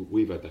teams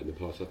we've had that in the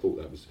past. I thought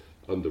that was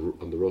under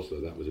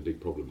Rosler. That was a big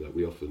problem. That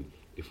we often,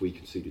 if we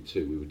conceded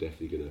 2, we were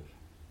definitely going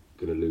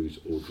to lose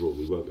or draw.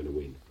 We weren't going to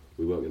win.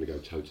 We weren't going to go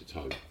toe to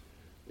toe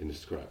in the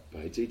scrap.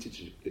 But I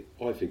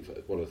think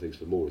one of the things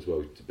for Moore as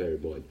well to bear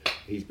in mind,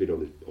 he's been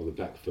on the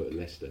back foot at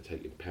Leicester,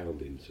 taking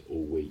poundings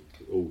all week,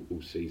 all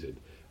season.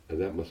 And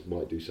that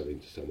might do something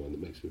to someone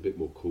that makes them a bit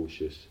more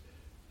cautious.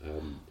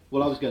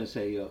 Well, I was going to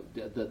say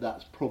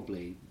that's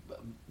probably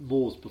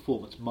Moore's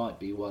performance might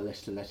be why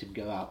Leicester let him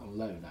go out on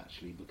loan,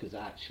 actually, because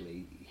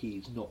actually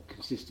he's not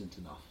consistent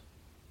enough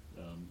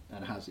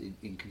and has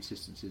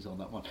inconsistencies on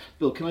that one.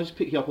 Bill, can I just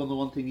pick you up on the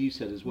one thing you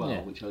said as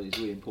well, which I think is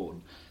really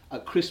important?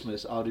 At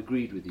Christmas, I'd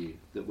agreed with you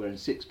that we're in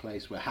 6th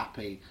place, we're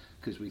happy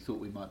because we thought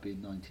we might be in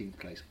 19th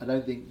place. I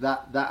don't think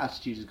that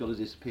attitude has got to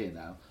disappear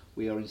now.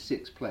 We are in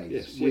 6th place.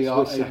 Yes,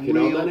 we're sacking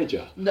our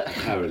manager,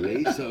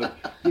 apparently. So,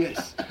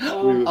 yes.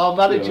 Our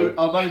manager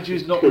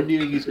is not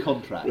renewing his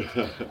contract.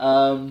 We're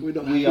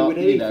not happy with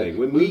anything.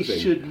 We're moving. We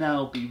should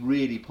now be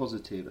really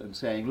positive and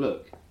saying,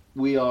 look,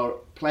 we are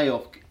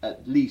playoff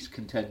at least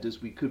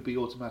contenders. We could be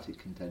automatic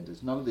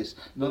contenders. None of this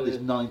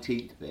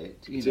 19th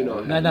bit.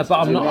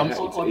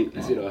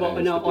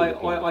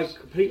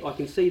 I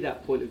can see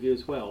that point of view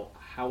as well.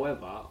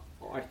 However,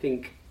 I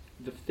think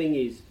the thing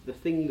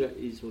that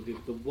is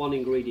the one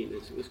ingredient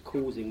that was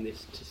causing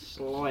this to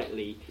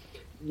slightly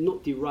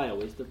not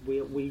derail is that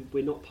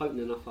we're not potent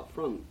enough up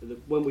front.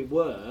 When we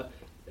were,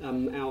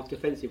 our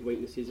defensive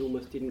weaknesses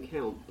almost didn't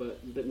count.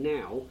 But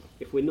now,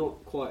 if we're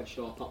not quite as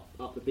sharp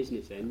up the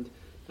business end,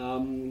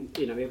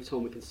 every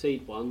time we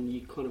concede one,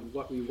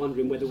 you're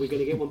wondering whether we're going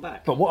to get one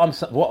back. But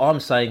what I'm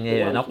saying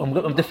here, and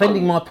I'm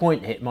defending my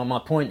point here. My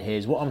point here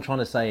is what I'm trying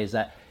to say is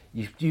that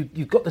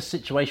you've got the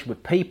situation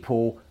with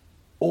people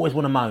always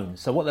want to moan.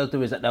 So what they'll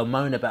do is that they'll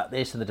moan about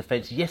this and the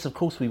defence. Yes, of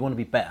course we want to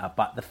be better,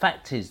 but the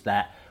fact is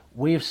that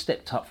we have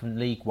stepped up from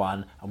League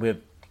One and we're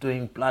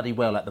doing bloody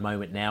well at the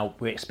moment now.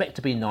 We expect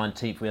to be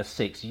 19th, we are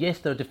 6th. Yes,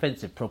 there are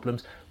defensive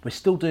problems. We're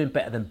still doing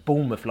better than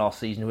Bournemouth last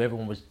season, who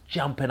everyone was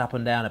jumping up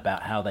and down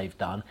about how they've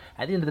done.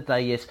 At the end of the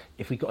day, yes,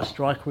 if we got a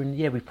striker in,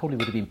 we probably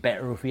would have been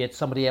better. If we had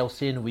somebody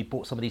else in and we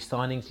bought some of these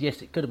signings,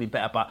 yes, it could have been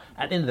better. But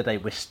at the end of the day,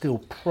 we're still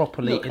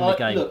properly in the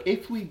game. Look,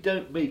 if we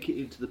don't make it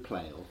into the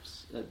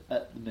playoffs,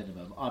 at the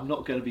minimum, I'm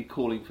not going to be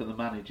calling for the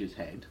manager's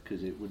head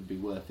because it wouldn't be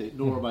worth it.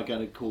 Nor am I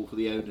going to call for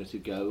the owner to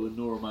go, and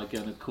nor am I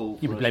going to call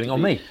for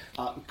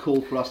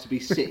call for us to be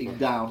sitting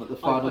down at the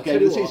final game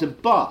of the season.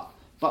 But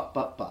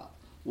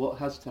what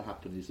has to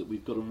happen is that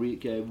we've got to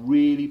get a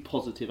really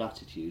positive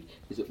attitude.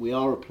 Is that we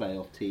are a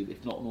playoff team,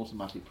 if not an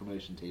automatic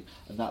promotion team,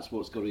 and that's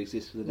what's got to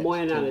exist for the next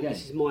 10 games.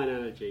 This is my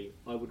analogy.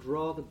 I would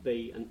rather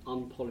be an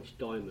unpolished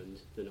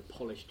diamond than a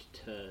polished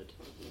turd.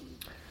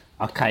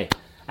 Okay.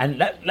 And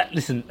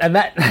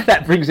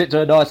that brings it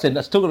to a nice end.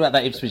 Let's talk about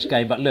that Ipswich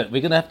game. But look,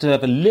 we're going to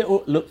have a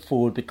little look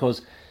forward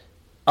because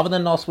other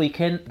than last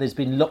weekend, there's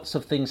been lots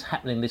of things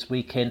happening this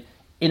weekend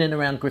in and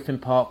around Griffin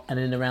Park and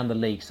in and around the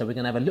league. So we're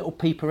going to have a little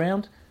peep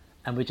around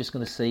and we're just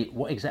going to see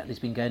what exactly has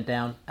been going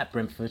down at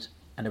Brentford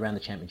and around the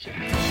Championship.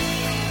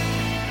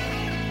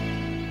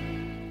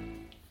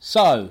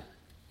 So,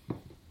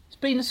 it's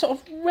been a sort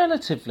of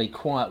relatively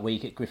quiet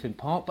week at Griffin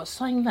Park. But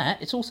saying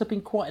that, it's also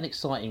been quite an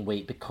exciting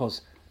week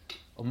because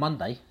on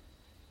Monday,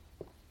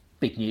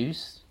 big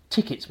news,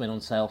 tickets went on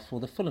sale for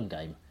the Fulham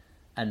game.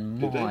 And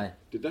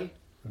Did they?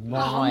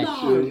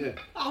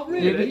 Oh,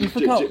 really? You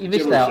forgot, you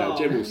missed out.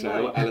 General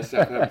sale at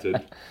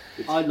Southampton.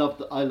 I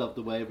love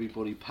the way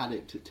everybody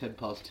panicked at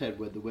 10:10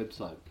 when the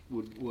website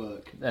wouldn't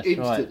work. That's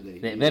instantly.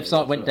 Right. The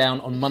website went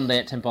down on Monday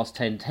at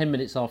 10:10, 10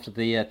 minutes after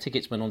the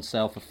tickets went on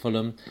sale for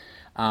Fulham.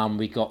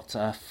 We got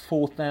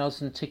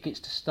 4,000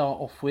 tickets to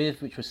start off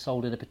with, which were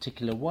sold in a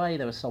particular way.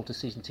 They were sold to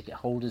season ticket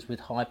holders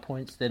with high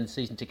points, then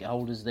season ticket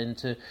holders, then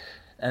to...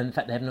 And in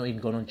fact, they have not even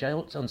gone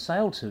on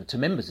sale to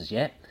members as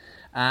yet.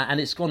 And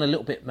it's gone a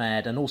little bit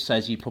mad. And also,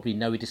 as you probably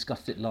know, we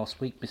discussed it last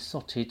week,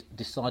 Besotted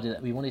decided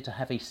that we wanted to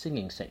have a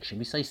singing section.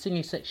 We say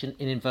singing section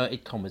in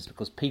inverted commas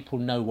because people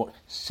know what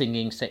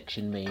singing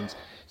section means.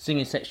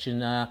 Singing section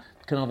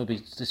can either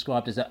be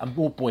described as a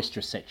more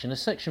boisterous section, a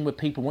section where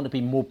people want to be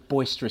more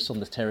boisterous on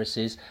the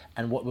terraces,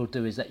 and what we'll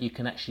do is that you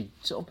can actually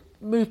sort of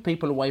move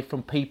people away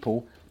from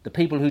people. The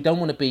people who don't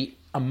want to be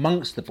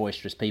amongst the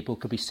boisterous people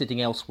could be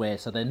sitting elsewhere,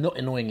 so they're not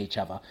annoying each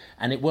other.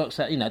 And it works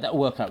out, that'll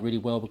work out really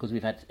well, because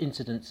we've had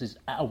incidences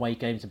at away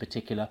games in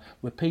particular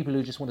where people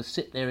who just want to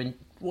sit there and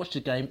watch the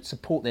game,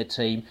 support their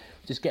team,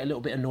 just get a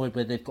little bit annoyed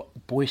where they've got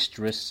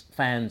boisterous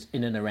fans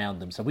in and around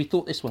them. So we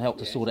thought this will help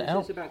to sort it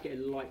out. It's about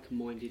getting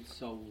like-minded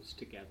souls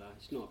together.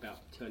 It's not about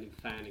turning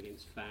fan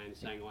against fan,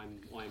 saying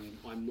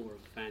I'm more of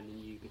a fan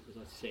than you because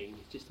I sing.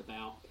 It's just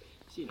about,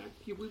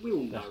 we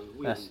all know.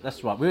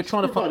 That's right. We were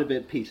trying to find a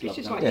bit of peace. It's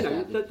just like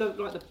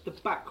the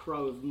back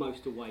row of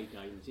most away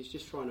games. It's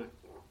just trying to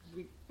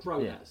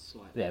grow that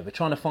slightly. Yeah, we're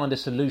trying to find a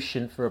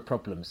solution for a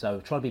problem. So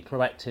try to be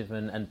proactive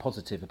and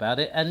positive about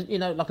it. And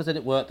like I said,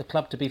 it worked. The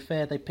club, to be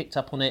fair, they picked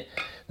up on it.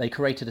 They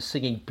created a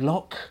singing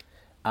block,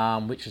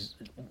 which was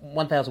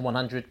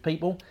 1,100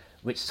 people,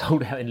 which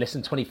sold out in less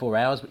than 24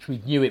 hours, which we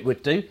knew it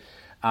would do.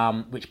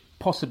 Which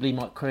possibly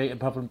might create a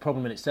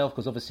problem in itself,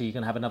 because obviously you're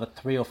going to have another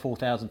 3,000 or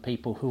 4,000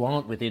 people who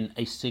aren't within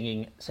a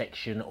singing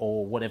section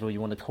or whatever you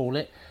want to call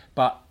it.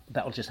 But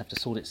that'll just have to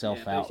sort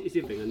itself out. It's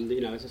different,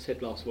 and as I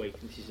said last week,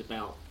 this is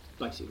about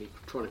basically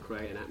trying to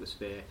create an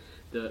atmosphere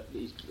that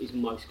is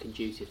most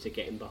conducive to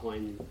getting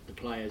behind the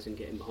players and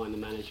getting behind the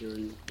manager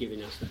and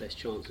giving us the best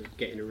chance of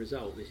getting a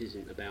result. This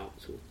isn't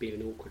about sort of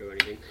being awkward or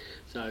anything.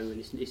 So, and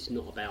it's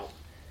not about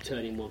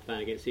turning one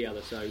fan against the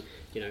other. So,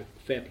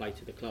 fair play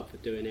to the club for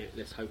doing it.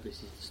 Let's hope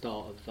this is the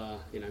start of,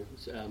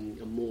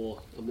 a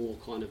more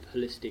kind of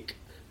holistic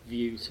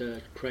view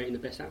to creating the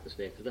best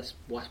atmosphere. Because that's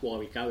why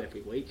we go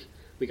every week.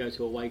 We go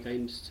to away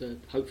games to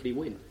hopefully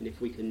win, and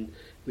if we can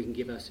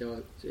give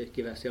ourselves a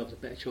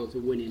better chance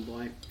of winning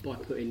by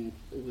putting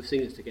all the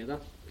singers together,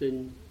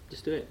 then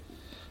just do it.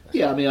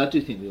 Yeah, I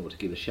do think we ought to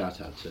give a shout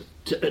out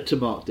to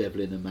Mark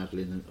Devlin and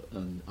Madeline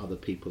and other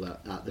people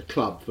at the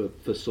club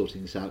for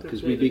sorting this out,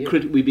 because we've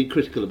been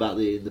critical about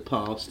it in the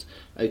past.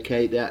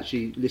 Okay, they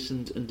actually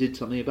listened and did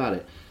something about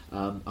it.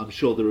 I'm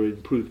sure there are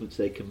improvements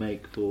they can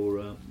make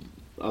for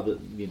for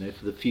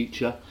the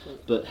future.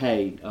 But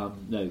hey,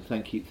 no,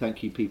 thank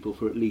you people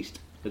for at least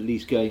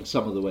going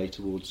some of the way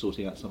towards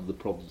sorting out some of the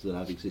problems that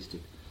have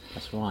existed.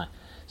 That's right.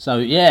 So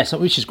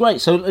which is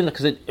great. So like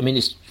I said,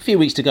 it's a few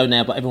weeks to go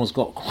now, but everyone's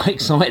got quite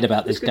excited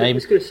about this game.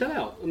 It's going to sell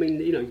out.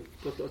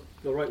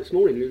 I wrote this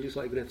morning. It looks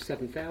like you're going to have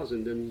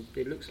 7,000, and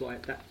it looks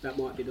like that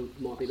might be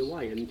the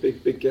way. And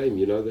big game.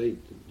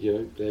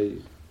 They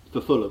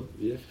for Fulham.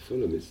 Yeah, for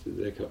Fulham, it's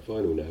their cup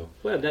final now.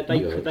 Well,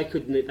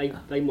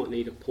 they might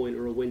need a point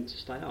or a win to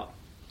stay up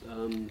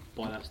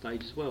by that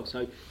stage as well.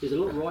 So there's a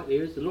lot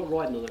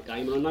riding on that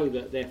game, and I know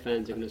that their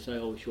fans are going to say,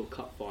 "Oh, it's your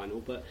cup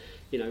final," but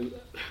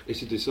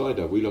it's a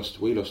decider. We lost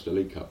the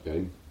League Cup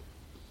game,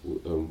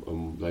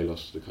 and they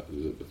lost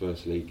the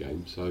first league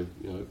game. So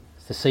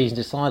it's the season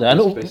decider.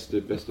 And best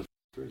of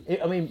three.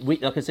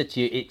 Like I said to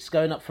you, it's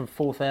going up from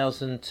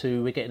 4,000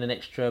 to we're getting an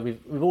extra.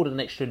 We've ordered an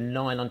extra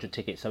 900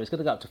 tickets, so it's going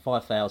to go up to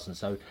 5,000.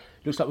 So it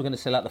looks like we're going to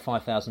sell out the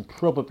 5,000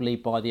 probably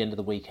by the end of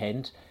the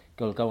weekend.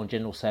 Go on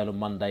general sale on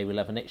Monday. We'll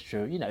have an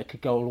extra. It could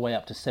go all the way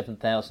up to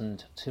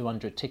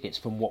 7,200 tickets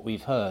from what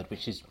we've heard,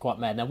 which is quite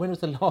mad. Now, when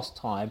was the last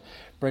time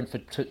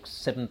Brentford took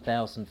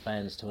 7,000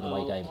 fans to an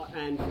away game?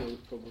 Anfield,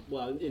 probably.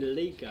 Well, in a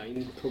league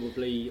game,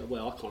 probably.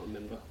 Well, I can't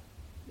remember.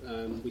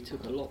 We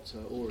took a lot to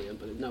Orient,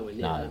 but nowhere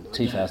near that much.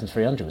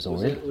 2,300 was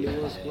Orient.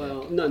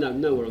 Well,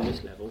 nowhere on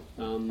this level.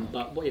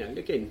 But again,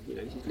 if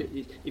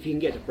you can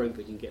get to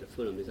Brentford, you can get to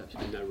Fulham. There's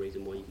absolutely no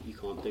reason why you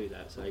can't do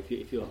that. So if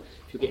you're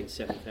getting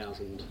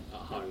 7,000 at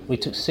home, we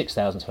took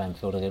 6,000 to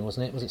Anfield again,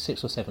 wasn't it? Was it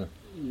 6 or 7? I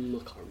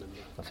can't remember.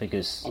 I think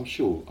it's. I'm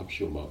sure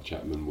Mark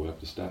Chapman will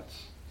have the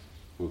stats.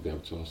 We'll be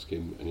able to ask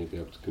him, and he'll be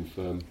able to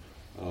confirm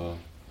our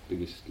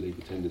biggest league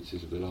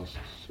attendances of the last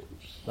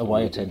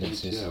away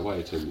attendances. Yeah, away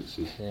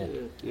attendances.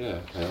 Yeah.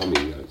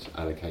 It's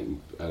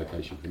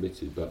allocation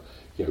permitted, but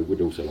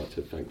we'd also like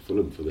to thank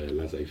Fulham for their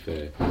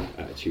laissez-faire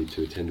attitude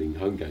to attending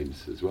home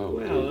games as well.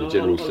 The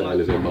general sale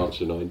is on March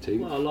the 19th.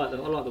 Well, I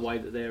like the way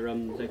that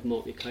they've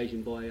marked the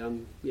occasion by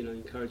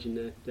encouraging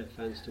their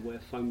fans to wear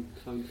foam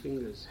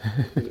fingers. I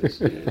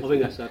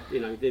think that's they're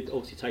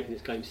obviously taking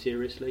this game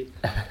seriously.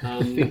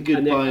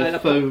 Fingered by a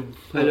foam.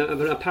 And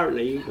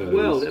apparently,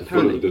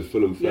 the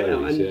Fulham fans.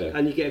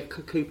 And you get a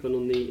coupon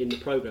in the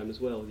programme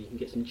as well. You can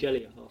get some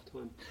jelly at half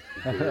time.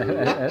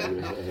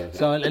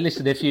 So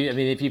listen, if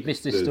you've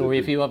missed this story,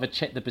 if you ever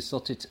check the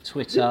Besotted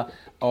Twitter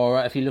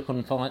or if you look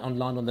online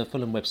on the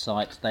Fulham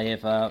website, they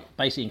have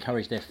basically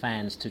encouraged their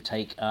fans to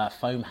take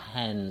foam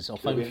hands or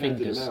foam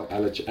fingers. A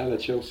la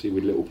Chelsea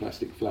with little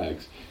plastic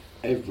flags.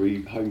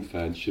 Every home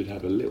fan should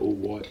have a little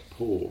white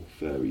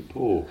furry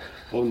paw,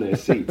 on their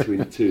seat to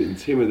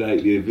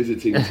intimidate the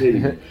visiting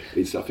team.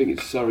 I think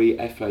it's Surrey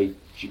FA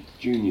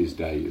Juniors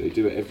Day. They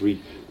do it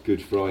every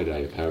Good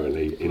Friday,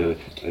 apparently, in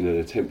an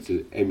attempt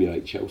to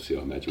emulate Chelsea,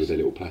 I imagine, with their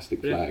little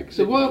plastic flags.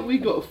 So why haven't we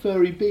got a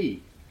furry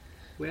bee?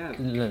 We have.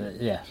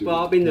 Yeah.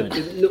 Well, I mean,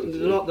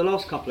 the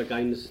last couple of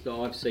games that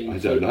I've seen. I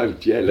don't know.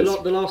 Yeah, the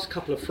last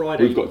couple of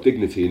Friday. We've got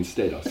dignity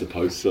instead, I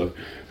suppose. So.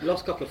 The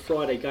last couple of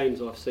Friday games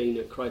I've seen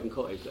at Craven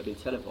Cottage that have been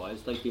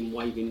televised, they've been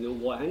waving little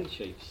white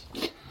handkerchiefs.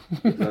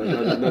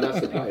 No, that's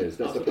the players.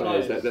 That's the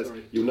players.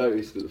 You'll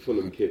notice that the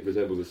Fulham kit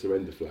resembles a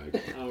surrender flag.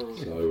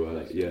 Oh,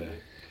 right.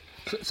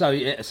 So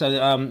yeah.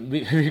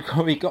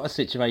 We've got a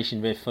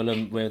situation with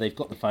Fulham where they've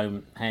got the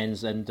foam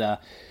hands, and on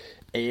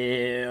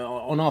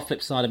our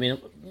flip side, I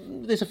mean,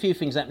 there's a few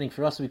things happening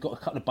for us. We've got a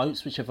couple of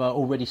boats which have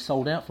already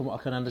sold out, from what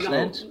I can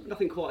understand. No,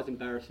 nothing quite as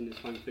embarrassing as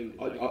foam fingers.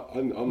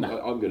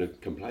 I'm going to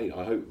complain.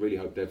 I really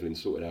hope Devlin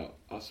sorted out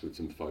us with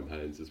some foam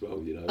hands as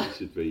well. You know, we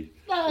should be.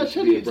 No,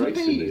 should be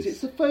embracing this. This.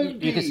 It's the foam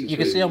bees. You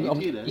can see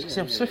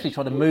I'm swiftly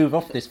trying to move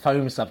off this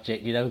foam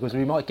subject, you know, because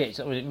we might get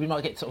sort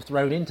of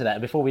thrown into that.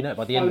 And before we know it,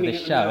 by the end of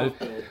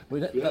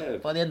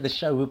the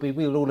show,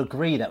 we'll all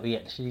agree that we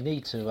actually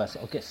need to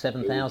sort of get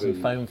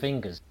 7,000 foam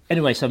fingers.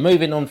 Anyway, so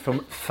moving on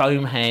from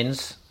foam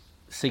hands,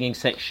 singing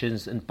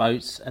sections, and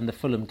boats, and the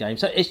Fulham game.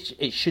 So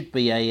it should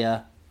be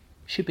a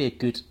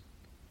good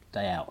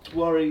day out.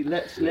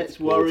 Let's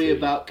worry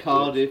about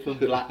Cardiff and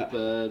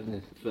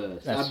Blackburn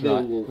first. That's and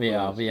right.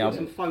 Millwall We are.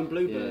 Some foam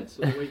bluebirds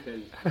on the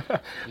weekend.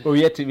 Well,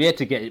 we had to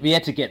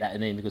get that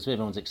in because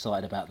everyone's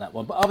excited about that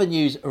one. But other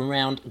news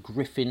around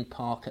Griffin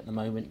Park at the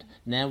moment.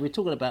 Now we're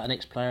talking about an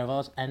ex-player of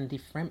ours, Andy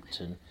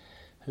Frampton,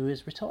 who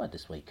is retired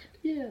this week.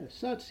 Yeah,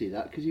 sad to see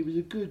that because he was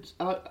a good.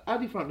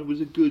 Andy Frampton was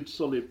a good,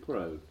 solid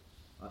pro.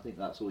 I think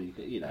that's all you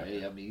get. You know,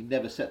 I mean, he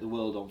never set the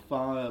world on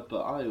fire,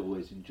 but I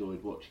always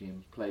enjoyed watching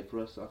him play for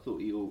us. I thought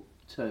he all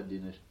turned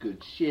in a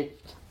good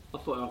shift. I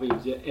think he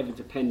was an ever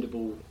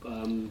dependable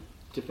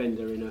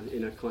defender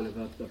in a kind of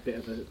a bit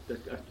of a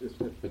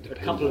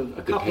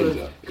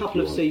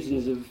couple of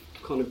seasons of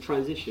kind of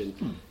transition.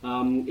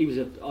 He was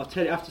I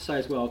have to say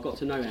as well, I got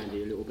to know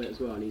Andy a little bit as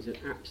well, and he's an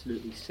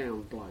absolutely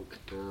sound bloke.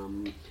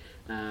 He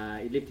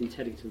lived in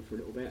Teddington for a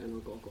little bit, and I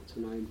got to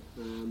know him.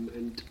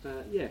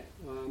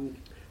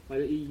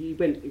 He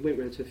went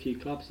round to a few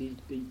clubs. He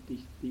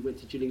went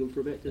to Gillingham for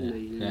a bit, didn't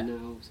he? And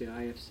now obviously at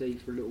AFC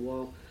for a little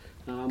while.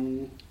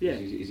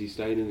 Is he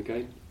staying in the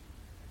game?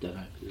 Don't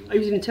know. He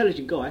was an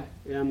intelligent guy.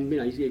 He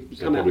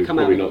came out.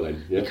 Not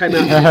then. Yeah. He came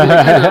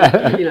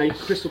out. You know,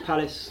 Crystal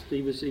Palace.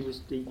 He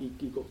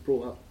got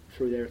brought up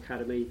through their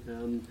academy.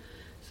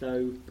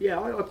 So yeah,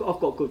 I've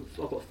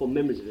got fond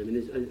memories of him, and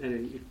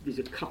there's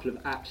a couple of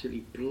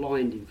absolutely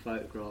blinding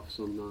photographs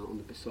on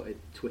the Besotted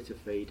Twitter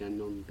feed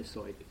and on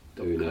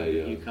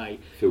Besotted.co.uk.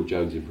 Phil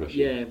Jones impression.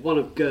 Yeah, one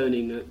of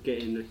Gurning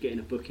getting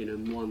a booking,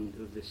 and one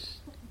of this.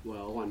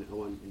 Well, I won't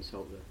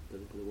insult the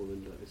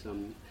woman, but it's a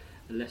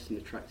less than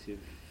attractive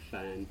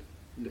fan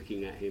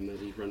looking at him as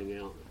he's running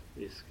out.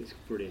 It's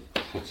brilliant.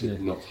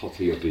 Not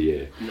hottie of the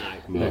year. No,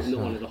 not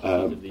one of the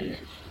hotties of the year.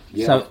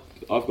 Yeah, so,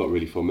 I've got a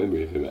really fond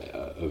memory of him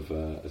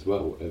as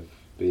well, of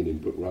being in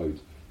Brook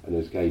Road. And there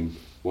was a game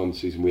one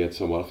season we had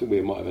someone, I think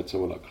we might have had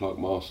someone like Clark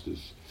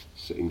Masters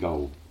sit in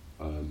goal,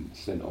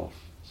 sent off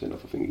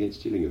I think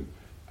against Gillingham,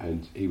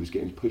 and he was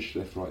getting pushed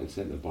left, right and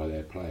centre by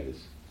their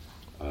players,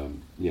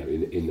 in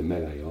the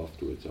melee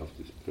afterwards,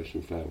 after this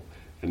professional foul.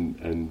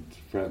 And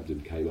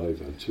Frampton came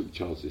over and took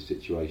charge of the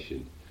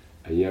situation.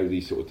 And you know,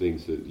 these sort of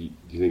things that you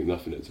think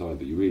nothing at the time,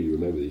 but you really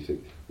remember that you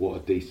think, what a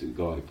decent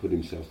guy, put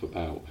himself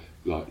about,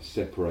 like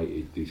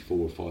separated these 4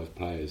 or 5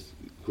 players,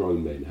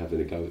 grown men,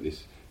 having a go at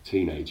this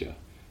teenager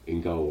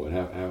in goal, and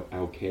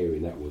how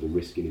caring that was, and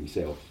risking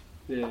himself.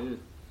 Yeah.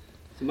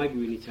 So maybe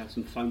we need to have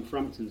some foam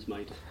Framptons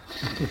made.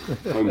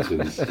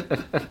 Framptons.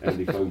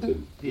 Andy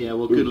Frampton. Yeah,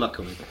 well, good luck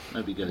on it.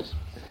 Hope he goes.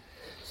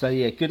 So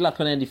yeah, good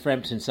luck on Andy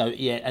Frampton. So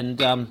yeah, and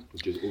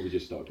we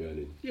just start going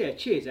in. Yeah,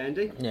 cheers,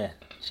 Andy. Yeah,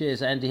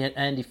 cheers,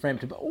 Andy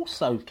Frampton. But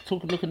also,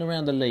 looking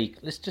around the league,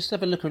 let's just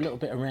have a look a little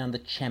bit around the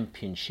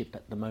Championship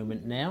at the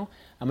moment now.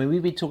 I mean,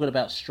 we've been talking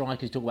about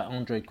strikers, talking about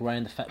Andre Gray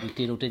and the fact we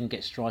did or didn't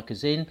get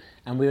strikers in,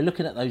 and we were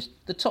looking at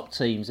the top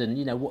teams and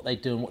you know what they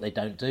do and what they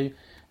don't do.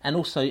 And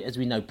also, as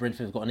we know,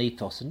 Brentford have got an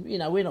ethos, and you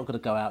know we're not going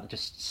to go out and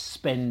just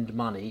spend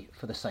money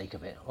for the sake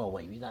of it. Oh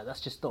wait, you know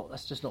that's just not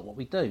what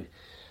we do.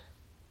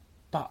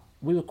 But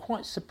we were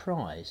quite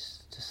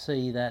surprised to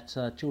see that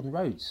Jordan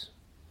Rhodes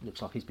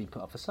looks like he's been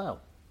put up for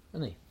sale,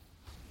 hasn't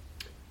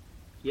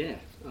he? Yeah.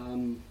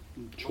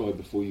 Try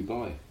before you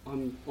buy.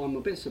 I'm a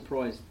bit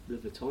surprised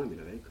at the timing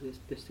of it because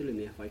they're still in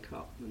the FA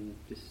Cup, and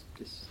this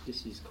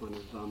is kind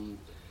of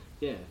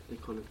they're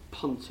kind of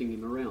punting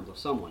him around, or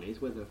someone is,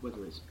 whether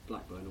it's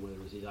Blackburn or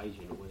whether it's his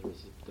agent or whether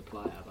it's the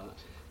player. But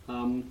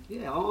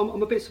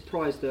I'm a bit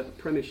surprised that a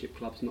Premiership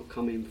club's not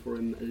come in for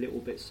him a little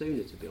bit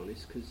sooner, to be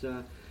honest, because.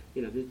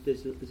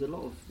 There's a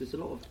lot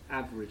of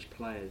average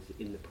players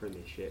in the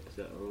Premiership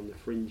that are on the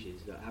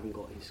fringes that haven't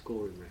got his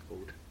scoring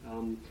record.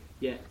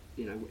 Yet,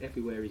 you know,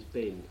 everywhere he's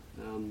been,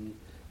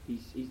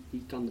 he's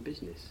done the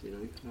business. You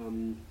know,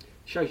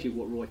 shows you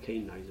what Roy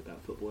Keane knows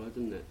about football,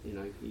 doesn't it? You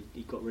know,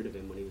 he got rid of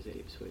him when he was at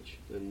Ipswich,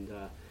 and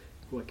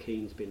Roy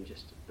Keane's been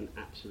just an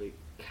absolute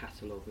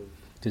catalogue of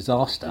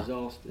disasters.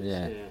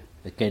 Yeah.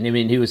 Again, I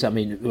mean, he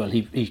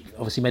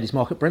obviously made his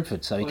mark at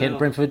Brentford, so he came to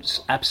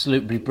Brentford's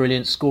absolutely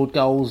brilliant, scored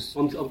goals.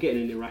 I'm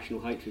getting an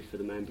irrational hatred for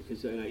the man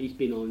because he's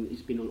been on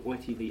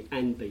ITV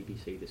and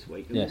BBC this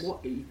week. And yes.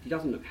 He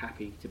doesn't look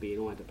happy to be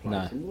in either place.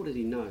 No. And what does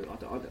he know?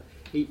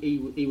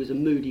 He was a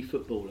moody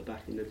footballer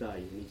back in the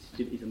day, and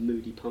he's a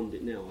moody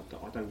pundit now.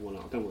 I don't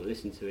want to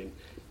listen to him,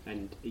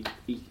 and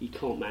he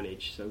can't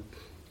manage. So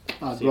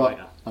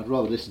I'd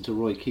rather listen to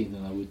Roy Keane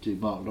than I would do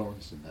Mark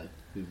Lawrenson, though.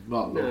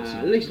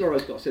 At least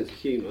Laura's got a sense of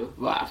humour.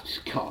 Well, I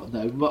just can't.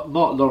 No,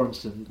 Mark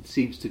Lawrenson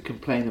seems to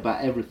complain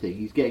about everything.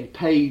 He's getting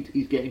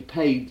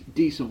paid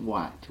decent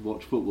whack to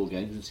watch football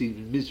games and seems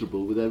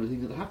miserable with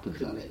everything that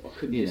happens at it. I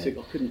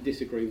couldn't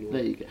disagree more.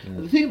 There you go.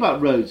 Yeah. The thing about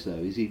Rhodes, though,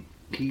 is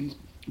he's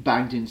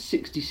banged in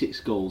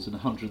 66 goals in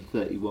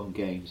 131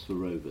 games for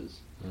Rovers,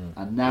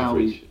 and now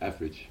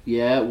average.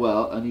 Yeah,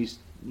 well, and he's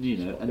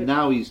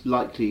now he's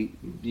likely,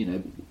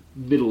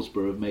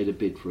 Middlesbrough have made a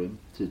bid for him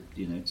to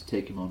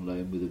take him on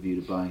loan with a view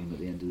to buying him at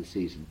the end of the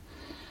season.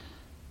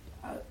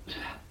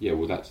 Yeah,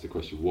 well, that's the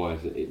question. Why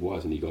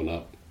hasn't he gone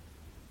up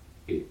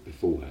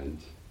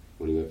beforehand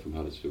when he went from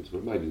Huddersfield?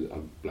 But maybe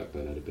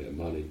Blackburn had a bit of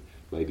money.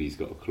 Maybe he's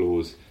got a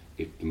clause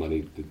if the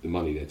money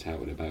they're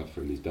touting about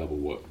for him is double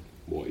what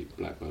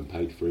Blackburn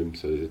paid for him,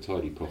 so there's a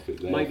tidy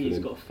profit there. Maybe he's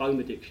got a foam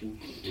addiction.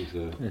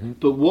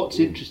 But what's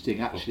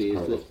interesting actually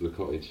is the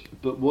cottage.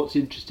 But what's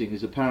interesting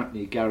is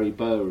apparently Gary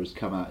Bower has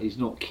come out. He's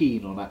not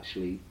keen on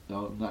actually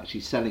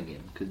selling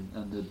him,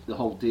 and the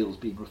whole deal's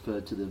been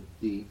referred to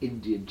the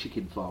Indian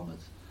chicken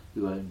farmers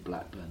who own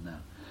Blackburn now.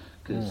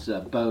 Because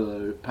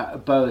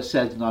Bower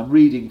said, and I'm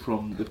reading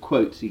from the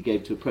quotes he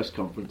gave to a press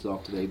conference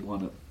after they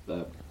won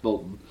at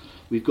Bolton.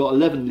 We've got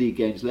 11 league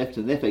games left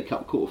and the FA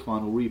Cup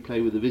quarter-final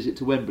replay with a visit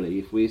to Wembley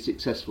if we're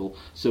successful.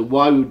 So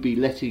why we would be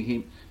letting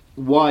him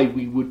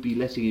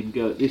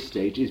go at this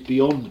stage is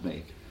beyond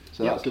me.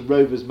 So that's the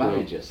Rovers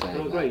manager saying.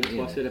 I agree. That's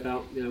what I said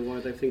about why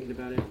are they thinking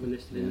about it when they're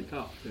still in the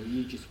cup. But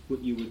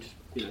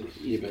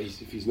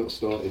if he's not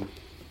starting,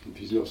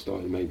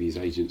 maybe his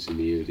agents in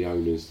the ear, the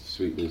owners, the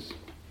sweeteners,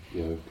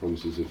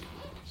 promises of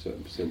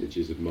certain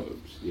percentages of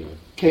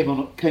Came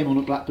on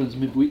at Blackburn's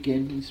midweek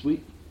game this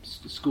week.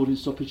 Scored in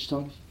stoppage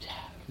time.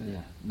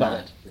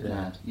 Mad.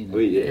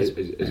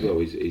 As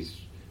well,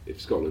 if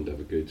Scotland have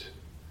a good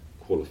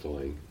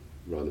qualifying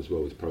run as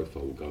well, his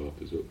profile will go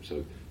up as well.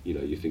 So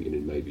you're thinking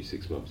in maybe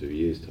 6 months or a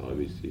year's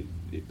time,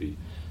 it'd be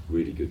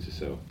really good to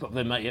sell. But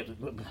they might,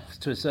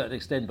 to a certain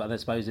extent. But I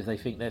suppose if they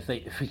think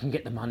if we can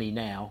get the money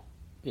now,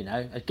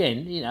 I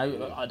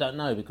don't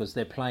know because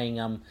they're playing.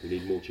 We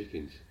need more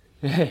chickens.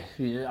 I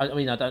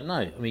don't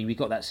know. I mean, we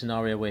got that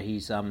scenario where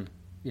he's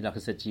like I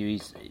said to you,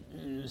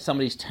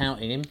 somebody's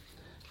touting him,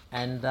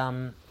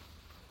 and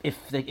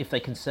if they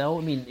can sell,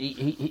 I mean,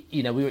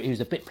 he was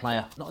a bit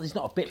player. He's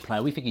not a bit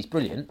player. We think he's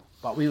brilliant,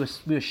 but we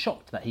were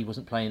shocked that he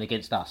wasn't playing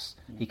against us.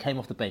 He came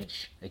off the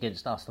bench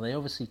against us, and he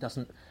obviously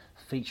doesn't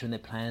feature in their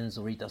plans,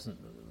 or he doesn't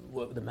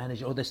work with the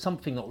manager, or there's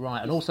something not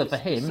right. And also for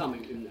him,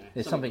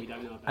 there's something.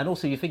 And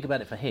also, you think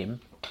about it for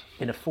him,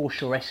 in a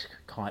Forshaw-esque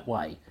type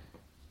way,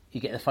 you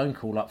get the phone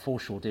call like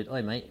Forshaw did.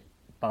 Oi, mate,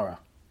 Borough.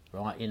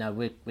 Right,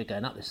 we're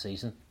going up this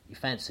season. You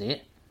fancy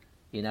it?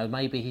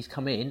 Maybe he's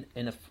come in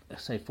a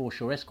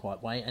Forshaw-esque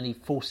quite way, and he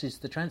forces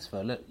the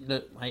transfer. Look,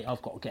 mate,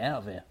 I've got to get out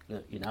of here.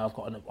 Look, I've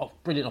got a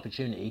brilliant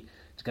opportunity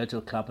to go to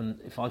a club, and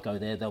if I go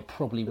there, they'll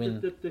probably win.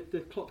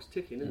 The clock's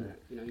ticking, isn't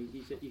it?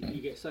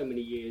 You get so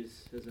many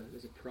years as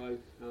a pro.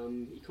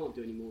 He can't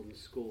do any more than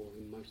score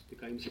in most of the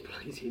games he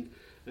plays in,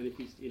 and if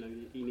he's,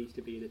 he needs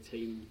to be in a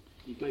team.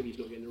 Maybe he's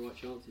not getting the right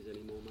chances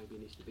anymore. Maybe he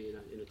needs to be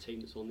in a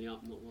team that's on the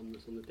up, not one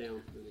that's on the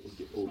down.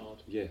 And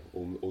hard. Yeah,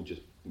 or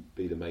just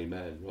be the main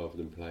man rather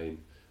than playing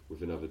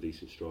with another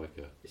decent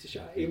striker. It's a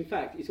shame. In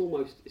fact, it's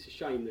a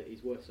shame that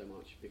he's worth so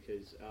much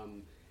because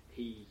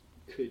he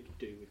could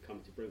do with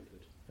coming to Brentford.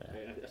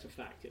 That's a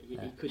fact.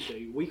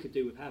 We could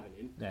do with having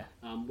him. Yeah.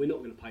 We're not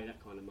going to pay that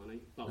kind of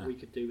money, but we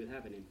could do with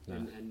having him.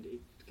 And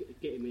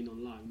get him in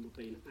on loan would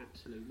be an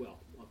absolute. Well,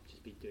 I'd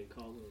just be doing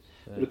cartwheels.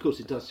 But of course,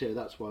 it does show.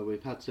 That's why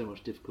we've had so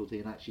much difficulty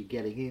in actually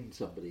getting in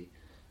somebody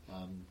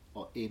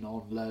in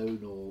on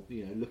loan, or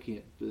looking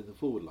at the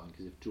forward line.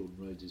 Because if Jordan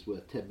Rhodes is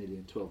worth 10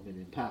 million, 12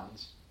 million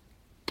pounds,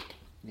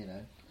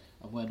 and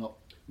we're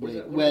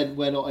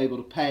not able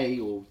to pay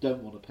or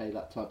don't want to pay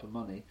that type of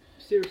money.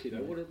 Seriously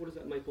though, what does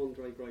that make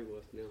Andre Gray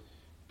worth now?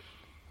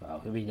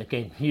 Well, I mean,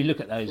 again, you look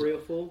at those. 3 or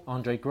 4.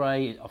 Andre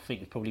Gray, I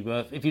think, is probably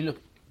worth. If you look,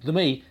 to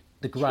me,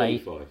 the grey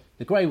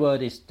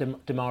word is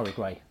Demarai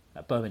Gray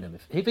at Birmingham.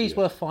 If he's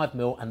worth 5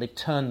 mil and they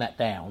turn that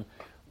down,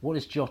 what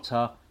is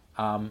Jota,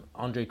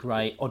 Andre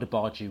Gray,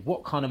 Odebarju?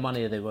 What kind of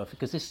money are they worth?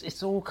 Because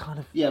it's all kind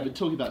of. Yeah, but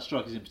talking about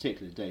strikers in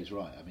particular, Dave's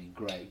right. I mean,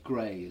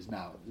 Gray is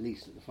now at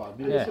least at the 5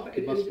 million mark.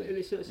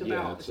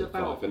 It's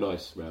about a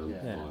nice round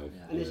 5.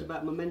 And it's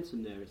about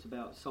momentum there. It's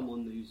about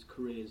someone whose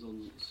career is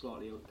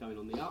slightly going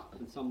on the up,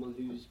 and someone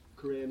whose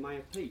career may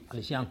have peaked. And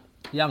he's young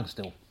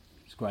still.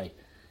 It's great,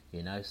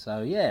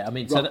 So yeah, I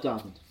mean,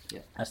 Diamond. Yeah.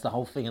 That's the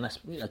whole thing, and that's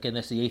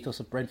the ethos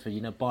of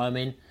Brentford. Buy them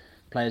in,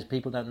 players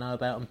people don't know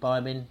about and buy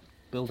them in,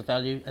 build the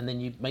value, and then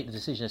you make the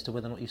decision as to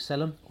whether or not you sell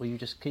them or you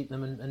just keep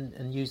them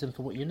and use them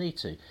for what you need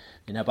to.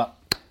 But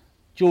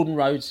Jordan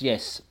Rhodes,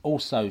 yes.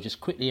 Also,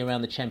 just quickly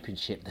around the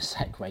Championship, the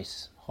sack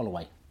race,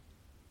 Holloway.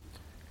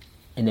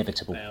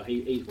 Inevitable. Well,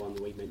 he's one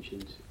that we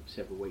mentioned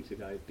several weeks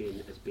ago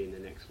as being the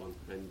next one,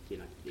 and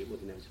it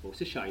was inevitable.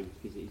 It's a shame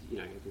because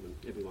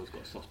everyone's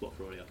got a soft spot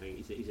for Ollie. I think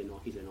he's a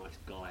nice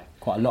guy.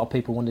 Quite a lot of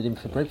people wanted him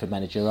for Brentford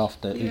manager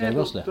after Uwe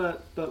Rosler.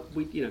 But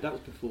we that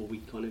was before we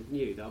kind of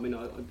knew that. I mean,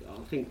 I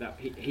think that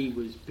he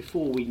was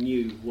before we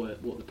knew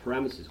what the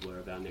parameters were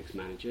of our next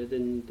manager.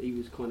 Then he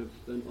was kind of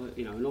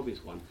an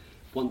obvious one.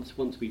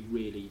 Once we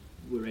really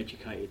were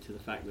educated to the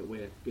fact that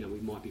we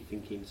might be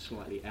thinking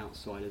slightly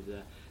outside of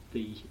the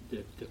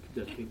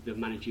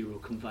managerial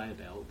conveyor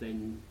belt,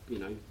 then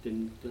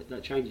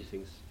that changes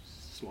things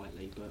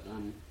slightly. But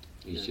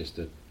he's just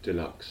a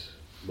deluxe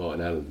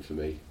Martin Allen for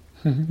me.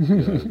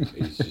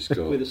 He's just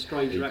got with a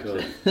strange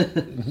accent.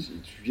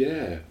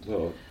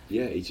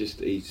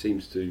 He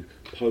seems to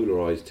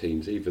polarise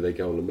teams. Either they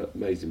go on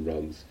amazing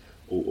runs,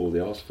 or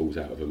the arse falls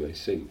out of them. They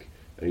sink.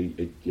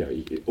 And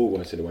he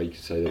almost in a way you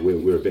could say that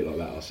we're a bit like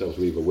that ourselves.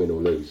 We either win or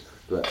lose.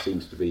 But that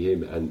seems to be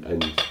him,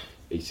 and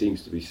he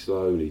seems to be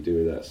slowly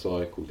doing that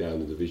cycle down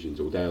the divisions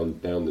or down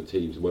the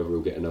teams. Whether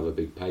he'll get another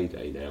big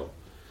payday now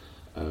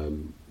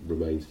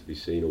remains to be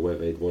seen, or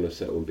whether he'd want to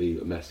settle and be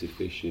a massive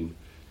fish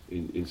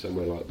in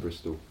somewhere like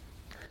Bristol.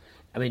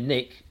 I mean,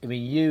 Nick,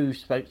 you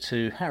spoke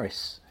to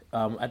Harris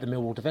at the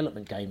Millwall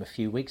development game a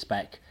few weeks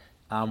back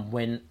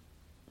when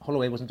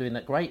Holloway wasn't doing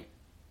that great,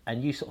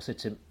 and you sort of said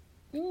to him,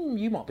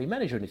 you might be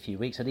manager in a few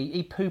weeks, and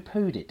he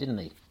poo-pooed it, didn't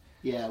he?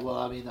 Yeah, well,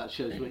 I mean, that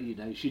shows what you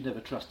should never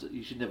trust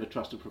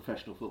a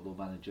professional football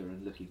manager.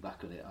 And looking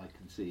back on it, I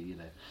can see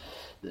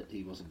that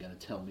he wasn't going to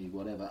tell me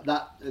whatever.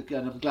 That,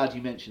 and I'm glad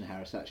you mentioned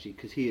Harris actually,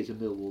 because he is a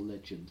Millwall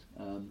legend.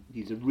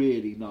 He's a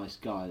really nice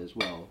guy as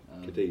well.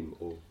 Kadeem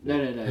or no,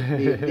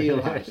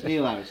 Neil Harris.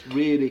 Neil Harris,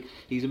 really,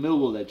 he's a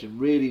Millwall legend.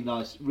 Really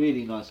nice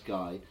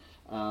guy.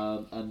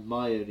 And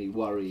my only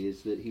worry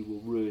is that he will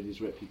ruin his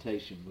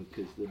reputation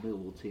because the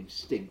Millwall team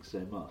stinks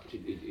so much.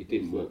 It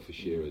didn't work for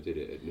Shearer, did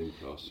it, at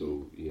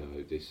Newcastle?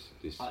 This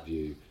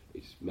view,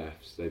 it's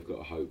maths. They've got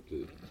to hope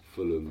that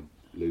Fulham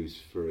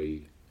lose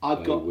 3,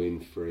 win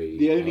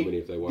 3. How many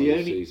have they won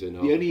this season?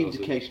 The only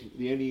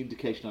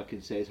indication I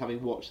can say is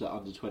having watched that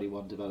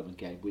under-21 development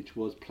game, which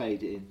was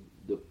played in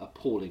the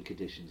appalling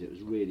conditions. It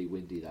was really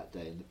windy that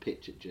day, and the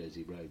pitch at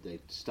Jersey Road, they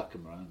stuck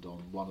him around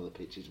on one of the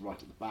pitches right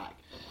at the back,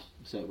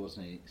 so it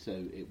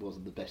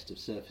wasn't the best of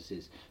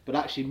surfaces. But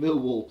actually,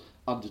 Millwall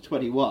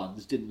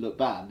under-21s didn't look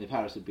bad, and if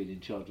Harris had been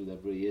in charge with them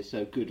for a year,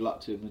 so good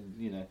luck to him.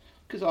 And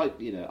because I've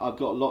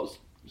got a lot of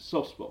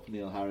soft spot for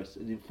Neil Harris,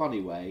 and in a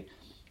funny way,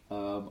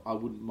 I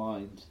wouldn't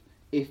mind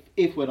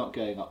if we're not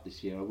going up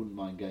this year. I wouldn't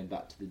mind going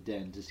back to the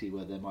Den to see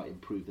where they might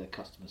improve their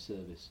customer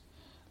service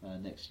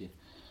next year.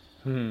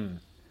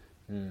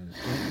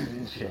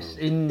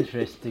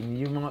 Interesting.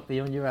 You might be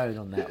on your own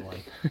on that one.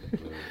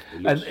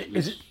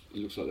 It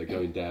looks like they're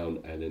going down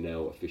and are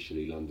now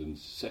officially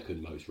London's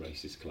second most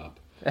racist club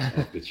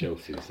after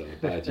Chelsea. So a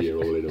bad year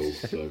all in all.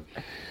 So,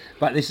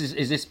 but is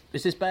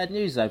this bad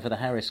news though for the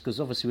Harris? Because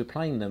obviously we're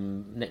playing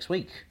them next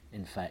week.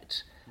 In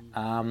fact.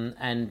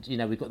 And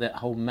we've got that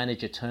whole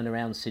manager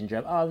turnaround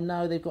syndrome. Oh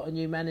no, they've got a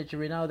new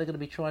manager in. Oh, they're going to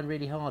be trying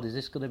really hard. Is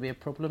this going to be a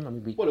problem?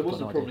 It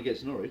wasn't a problem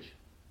against Norwich.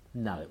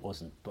 No, it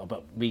wasn't.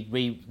 But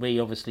we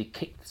obviously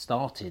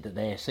kick-started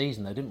their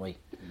season, though, didn't we?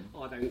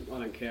 I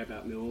don't care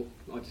about Millwall.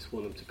 I just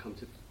want them to come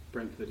to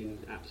Brentford in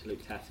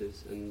absolute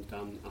tatters and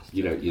us.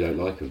 You don't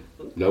like them.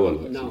 No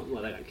one likes them. No,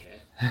 well, they don't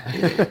care.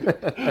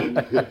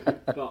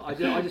 But I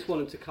just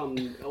want them to come.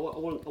 I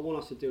want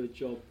us to do a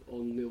job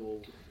on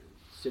Millwall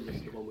similar to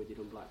the one we did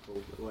on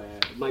Blackpool, where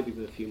maybe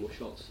with a few more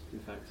shots, in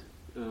fact.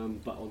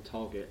 But on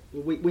target,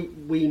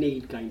 we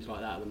need games like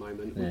that at the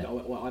moment. Yeah.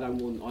 I don't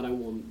want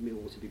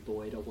Millwall to be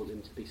buoyed. I want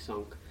them to be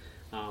sunk.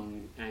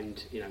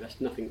 And that's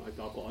nothing. I've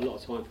got a lot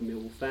of time for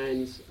Millwall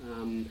fans.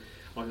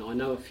 I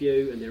know a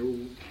few, and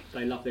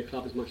they love their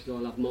club as much as I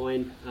love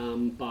mine.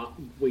 But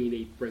we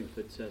need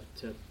Brentford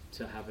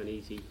to have an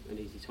easy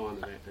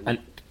time of it.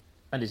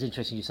 And it's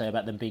interesting you say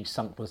about them being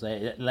sunk, because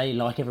they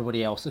like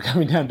everybody else, are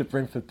going down to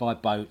Brentford by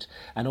boat.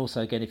 And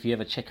also, again, if you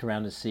ever check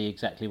around and see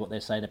exactly what they're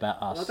saying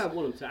about us. I don't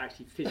want them to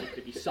actually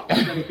physically be sunk.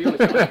 Let me be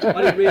honest.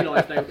 I didn't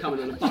realise they were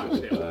coming on a boat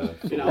still.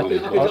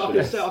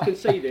 I can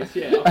see this.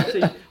 Yeah,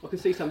 I can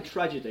see some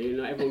tragedy, and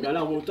everyone going,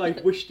 "Oh well,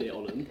 Dave wished it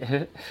on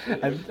them."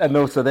 and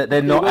also,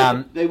 they're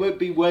not. They won't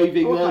be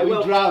waving.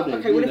 They'll be drowning.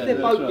 Okay, well,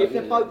 if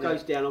their boat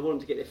goes down, I want them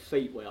to get their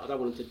feet wet. I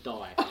don't want them to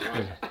die.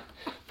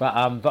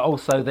 Right? But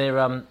also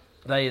they're.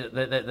 They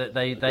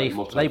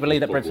believe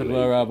that Brentford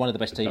were one of the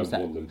best teams.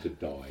 Want them to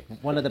die.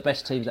 One of the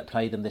best teams that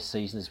played them this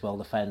season as well.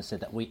 The fans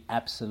said that we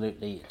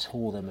absolutely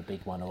tore them a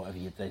big one, or whatever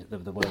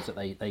the words that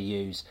they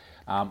use.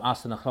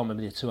 Us and I can't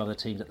remember the two other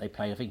teams that they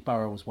played. I think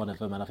Borough was one of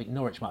them, and I think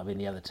Norwich might have been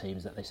the other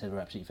teams that they said were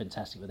absolutely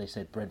fantastic. But they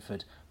said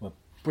Brentford were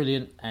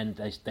brilliant, and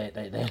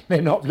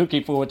they're not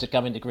looking forward to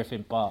coming to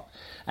Griffin Park.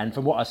 And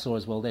from what I saw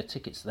as well, their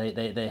tickets,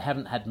 they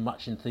haven't had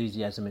much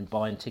enthusiasm in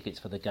buying tickets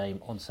for the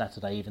game on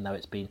Saturday, even though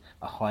it's been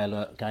a high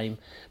alert game.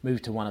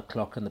 Moved to 1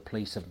 o'clock, and the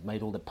police have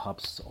made all the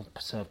pubs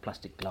serve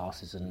plastic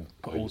glasses and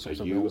put all sorts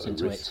of rules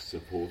into it.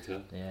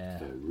 Supporter? Yeah.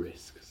 The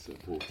risk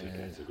supporter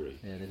category.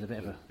 Yeah, there's a bit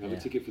of a... Have a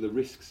ticket for the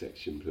risk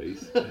section,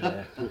 please.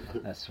 Yeah,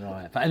 that's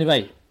right. But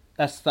anyway,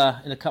 that's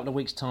in a couple of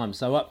weeks' time.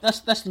 So that's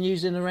the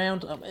news in and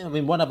around. I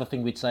mean, one other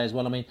thing we'd say as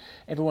well, I mean,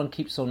 everyone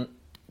keeps on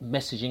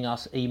messaging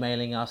us,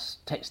 emailing us,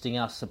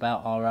 texting us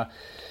about our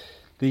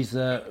these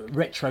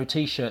retro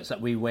T-shirts that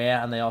we wear,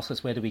 and they ask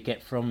us where do we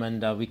get from,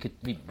 and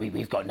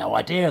we've got no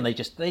idea, and they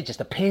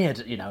just appeared,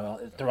 you know,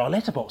 through our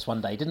letterbox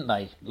one day, didn't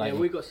they? Yeah,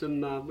 we got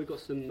some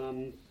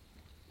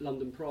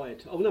London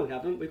Pride. Oh no, we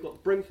haven't. We've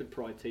got Brentford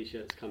Pride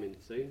T-shirts coming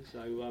soon.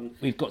 So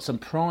we've got some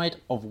Pride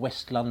of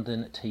West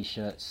London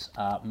T-shirts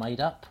made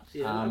up.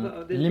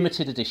 Yeah,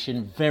 limited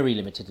edition, very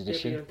limited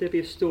edition. There'll be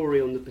a story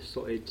on the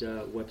Besotted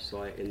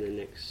website in the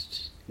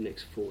next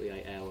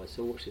 48 hours.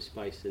 So watch this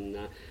space, and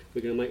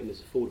we're going to make them as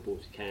affordable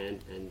as we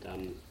can,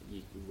 and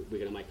we're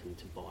going to make them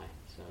to buy.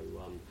 So.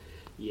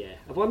 Yeah.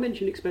 Have I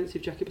mentioned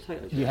expensive jacket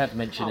potatoes? You have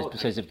mentioned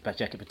expensive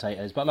jacket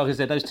potatoes, but like I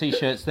said, those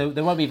T-shirts, there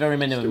won't be very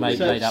many of them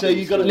made up. So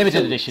you've got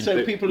limited edition.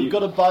 So people have got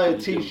to buy a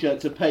T-shirt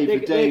to pay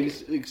for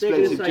Dave's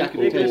expensive jacket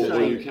potatoes.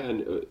 Well, you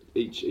can.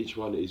 Each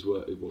one is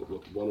worth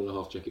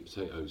 1.5 jacket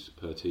potatoes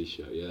per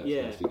T-shirt.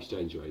 Yeah, that's the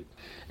exchange rate.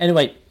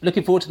 Anyway,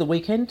 looking forward to the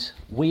weekend.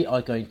 We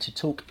are going to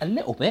talk a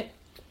little bit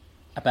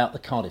about the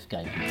Cardiff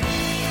game.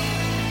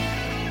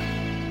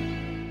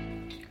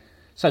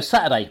 So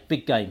Saturday,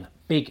 big game.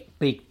 Big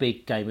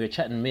game.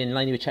 Me and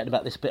Laney were chatting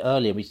about this a bit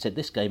earlier. We said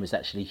this game is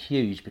actually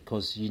huge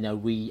because, you know,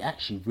 we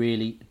actually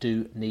really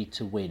do need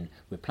to win.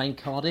 We're playing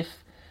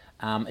Cardiff.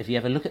 If you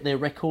ever look at their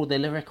record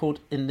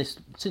in this,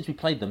 since we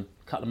played them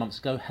a couple of months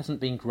ago,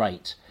 hasn't been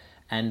great.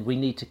 And we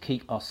need to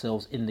keep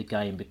ourselves in the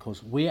game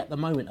because we at the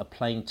moment are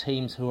playing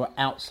teams who are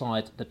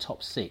outside the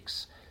top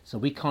 6. So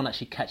we can't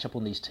actually catch up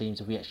on these teams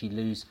if we actually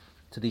lose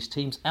to these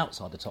teams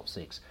outside the top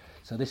 6.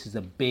 So this is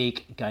a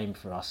big game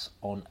for us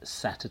on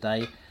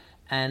Saturday.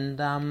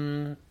 And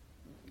on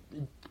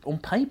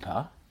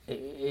paper,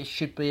 it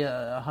should be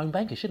a home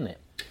banker, shouldn't it?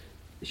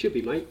 It should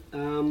be, mate.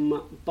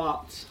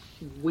 But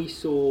we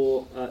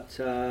saw at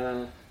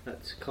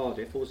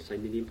Cardiff, I wasn't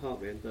saying Million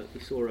Park then, but we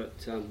saw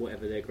at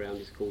whatever their ground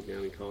is called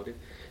now in Cardiff,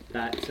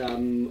 that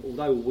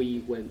although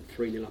we went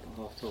 3-0 up at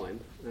half time,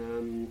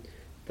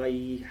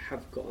 they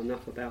have got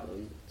enough about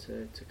them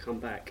to come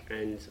back.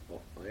 And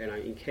you know,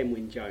 in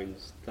Kenwyn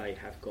Jones, they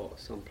have got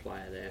some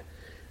player there.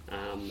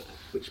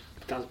 Which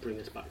does bring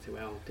us back to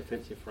our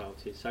defensive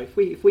frailties. So if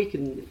we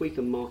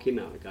can mark him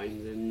out of the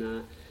game,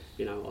 then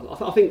you know,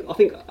 I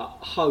think at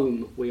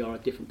home we are a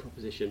different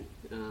proposition.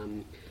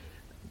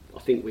 I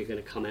think we're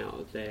going to come out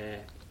of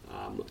there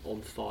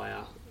on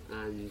fire,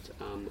 and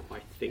I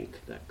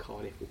think that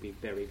Cardiff will be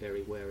very,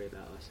 very wary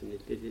about us. And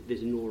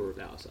there's an aura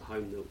about us at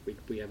home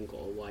that we haven't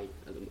got away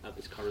at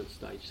this current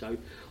stage. So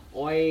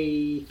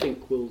I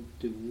think we'll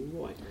do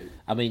right, mate.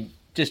 I mean,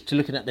 just to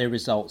looking at their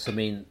results, I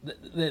mean,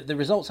 the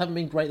results haven't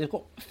been great. They've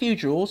got a few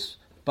draws,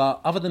 but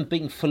other than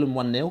beating Fulham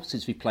 1-0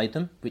 since we played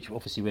them, which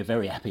obviously we're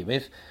very happy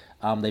with,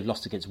 they've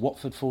lost against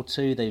Watford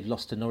 4-2, they've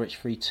lost to Norwich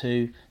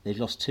 3-2, they've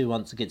lost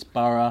 2-1 against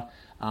Borough.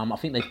 I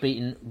think they've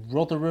beaten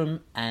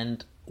Rotherham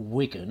and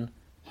Wigan.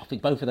 I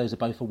think both of those are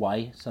both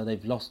away, so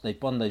they've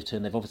won those two,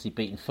 and they've obviously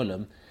beaten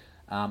Fulham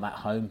at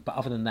home. But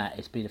other than that,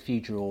 it's been a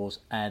few draws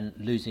and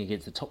losing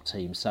against the top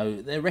teams.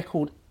 So their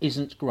record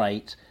isn't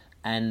great,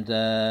 and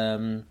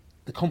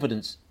the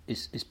confidence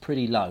is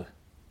pretty low,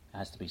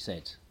 has to be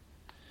said.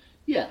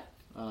 Yeah,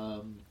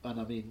 and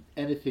I mean,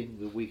 anything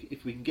that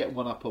if we can get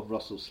one up on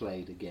Russell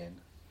Slade again,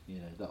 you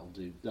know,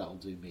 that'll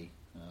do me.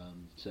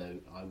 So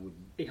I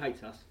wouldn't. He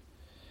hates us.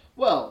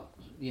 Well,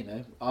 you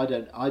know, I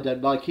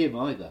don't like him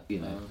either. You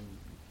know.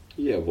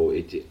 Yeah, well,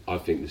 I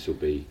think this will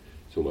be,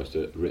 it's almost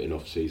a written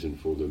off season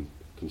for them.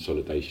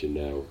 Consolidation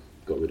now,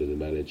 got rid of the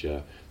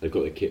manager, they've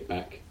got the kit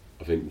back.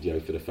 I think, you know,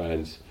 for the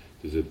fans,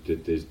 there's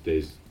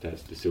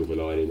that's the silver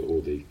lining,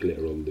 or the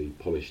glitter on the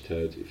polished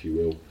turd, if you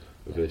will,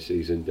 of their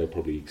season. They'll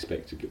probably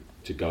expect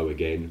to go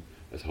again,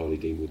 as Harley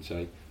Dean would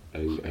say,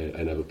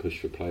 and have a push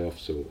for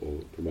playoffs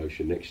or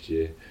promotion next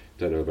year.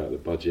 Don't know about the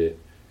budget.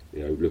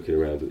 You know, looking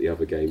around at the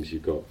other games,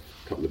 you've got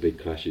a couple of big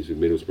clashes with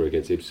Middlesbrough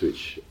against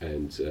Ipswich,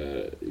 and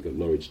you've got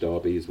Norwich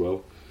Derby as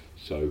well.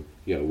 So,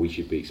 you know, we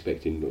should be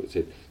expecting, like I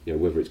said, you know,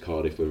 whether it's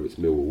Cardiff, whether it's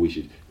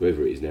Millwall,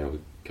 whoever it is now who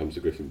comes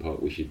to Griffin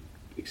Park, we should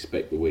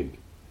expect the win.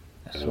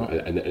 That's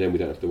right. And then we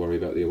don't have to worry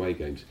about the away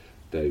games.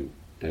 They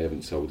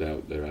haven't sold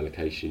out their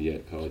allocation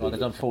yet, Cardiff. Well, they've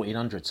done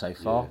 1,400 so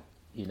far. Yeah.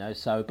 You know,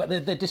 so but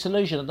they're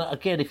disillusioned. And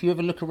again, if you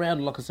ever look around,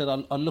 like I said,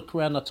 I look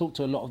around. I talk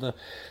to a lot of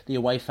the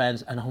away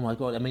fans, and oh my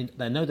god, I mean,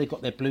 they know they've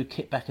got their blue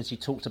kit back, as you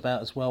talked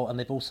about as well, and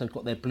they've also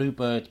got their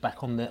bluebird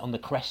back on the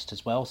crest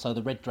as well. So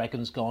the red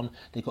dragon's gone.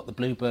 They've got the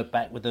bluebird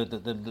back with the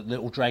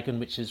little dragon,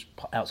 which is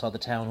outside the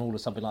town hall or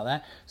something like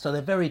that. So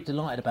they're very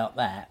delighted about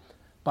that.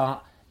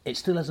 But it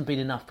still hasn't been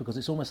enough, because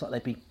it's almost like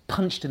they've been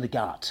punched in the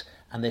gut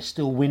and they're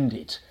still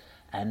winded.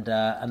 And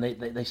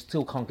they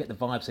still can't get the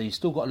vibe. So you've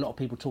still got a lot of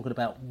people talking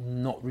about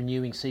not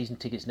renewing season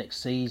tickets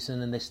next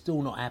season, and they're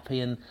still not happy.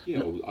 And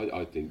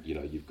I think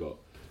you've got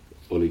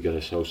Ole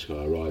Gunnar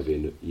Solskjaer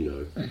arriving,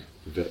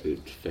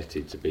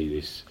 vetted to be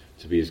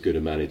as good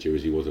a manager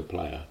as he was a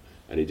player,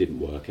 and it didn't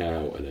work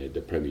out. And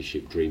the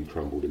Premiership dream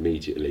crumbled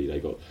immediately. They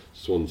got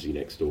Swansea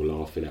next door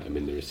laughing at them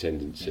in their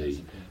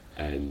ascendancy,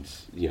 and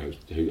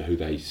who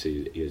they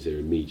see as their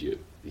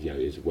immediate,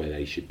 is where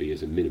they should be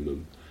as a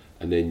minimum.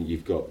 And then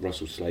you've got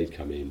Russell Slade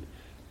come in,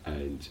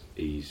 and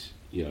he's,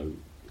 to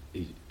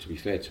be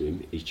fair to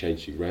him, he's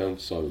changed things around.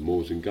 Simon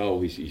Moore's in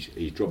goal.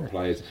 He's dropped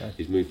players.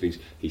 He's moved things.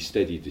 He's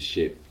steadied the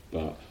ship.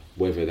 But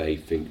whether they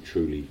think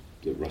truly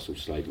that Russell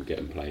Slade will get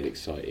them playing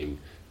exciting,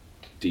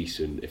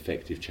 decent,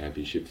 effective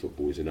Championship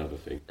football is another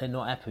thing. They're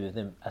not happy with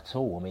him at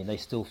all. I mean, they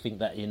still think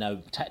that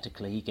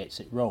tactically he gets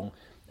it wrong.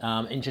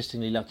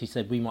 Interestingly, like you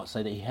said, we might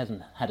say that he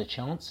hasn't had a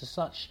chance as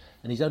such,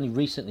 and he's only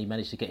recently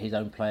managed to get his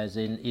own players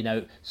in.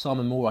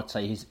 Simon Moore, I'd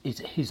say, is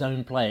his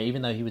own player,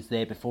 even though he was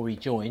there before he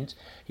joined.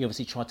 He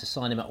obviously tried to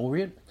sign him at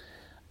Orient.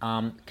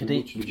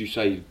 Would you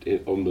say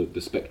on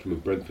the spectrum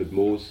of Brentford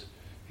Moores,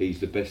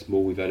 he's the best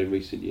Moore we've had in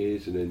recent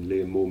years, and then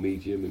Liam Moore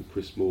medium and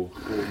Chris Moore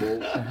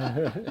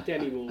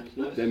Demi Moore,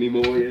 nice. Demi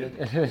Moore, yeah.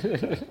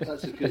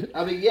 That's a good.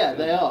 I mean, yeah,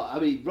 they are. I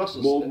mean,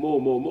 Russell's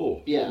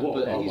more. Yeah, what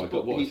but my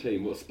God, what a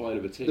team! What a spine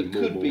of a team! There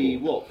could be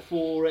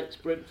 4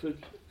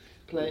 ex-Brentford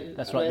players.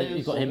 That's right.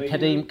 You've got him,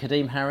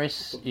 Kadeem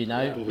Harris.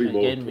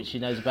 Again, which he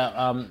knows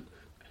about.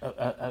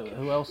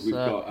 Who else? We've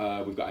got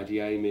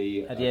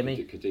Adeyemi,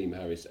 Kadeem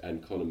Harris,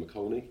 and Conor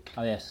McCaulney.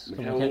 Oh yes,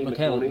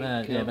 McKelney.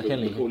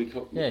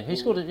 Yeah, he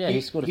scored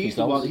a few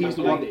goals. He's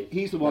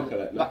the one.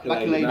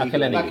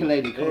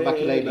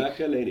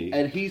 McAleny.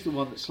 And he's the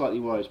one that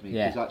slightly worries me,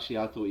 because actually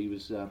I thought he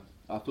was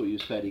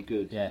fairly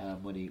good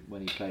when he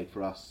played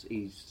for us.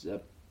 He's a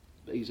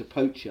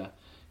poacher.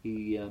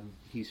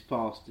 He's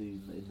fast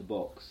in the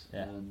box.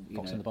 Yeah,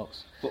 box in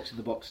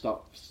the box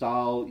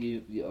style.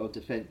 Our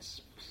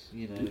defence,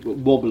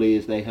 wobbly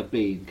as they have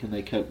been, can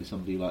they cope with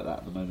somebody like that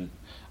at the moment?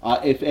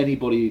 If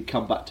anybody would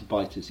come back to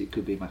bite us, it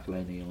could be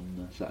McAleny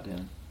on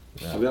Saturday.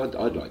 Yeah. I mean,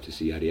 I'd like to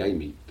see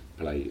Adeyemi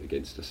play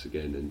against us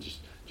again, and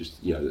just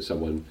that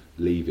someone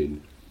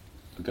leaving,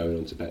 going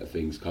on to better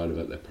things, kind of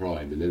at their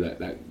prime, and then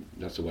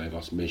that's a way of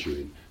us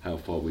measuring how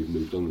far we've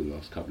moved on in the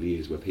last couple of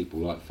years, where people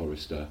like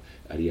Forrester,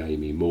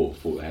 Adeyemi, Moore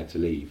thought they had to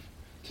leave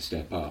to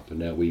step up, and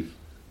now we've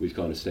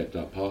kind of stepped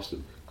up past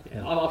them.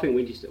 Yeah. I think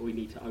we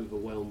need to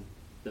overwhelm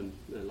them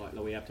like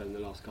we have done in the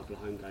last couple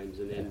of home games,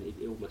 and then it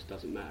almost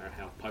doesn't matter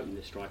how potent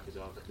the strikers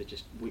are,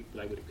 because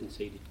they would have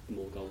conceded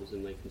more goals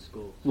than they can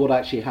score. What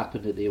actually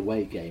happened at the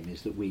away game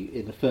is that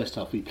in the first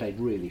half we played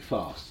really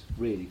fast,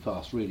 really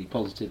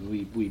positive.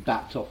 We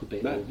backed off a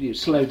bit,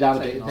 slowed down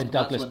a bit. And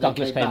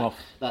Douglas came off.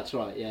 That's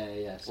right,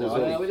 yeah. So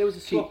there was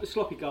a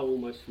sloppy goal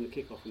almost from the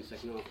kick-off in the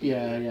second half.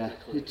 Yeah.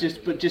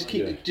 Just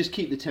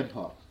keep the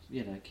tempo up.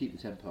 Keep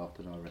the tempo up,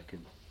 and I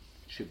reckon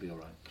should be all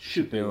right.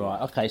 Should be all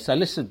right. Okay, so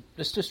listen,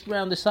 let's just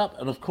round this up,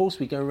 and of course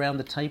we go around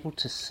the table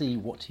to see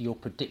what your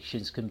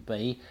predictions can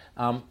be.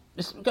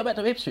 Let's go back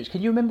to Ipswich.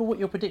 Can you remember what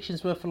your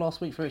predictions were for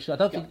last week for Ipswich? I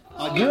don't think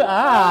you.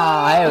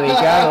 There we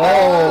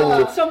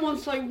go. Did someone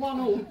say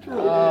 1-1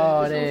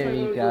 draw? Oh, there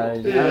you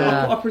go.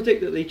 Yeah, I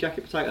predict that the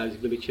jacket potatoes are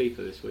going to be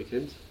cheaper this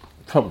weekend.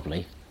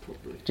 Probably.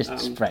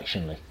 Just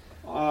fractionally.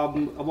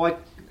 Am I,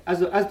 as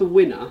the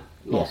winner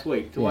last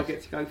week? Do I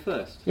get to go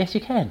first? Yes,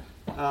 you can.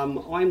 I'm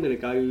going to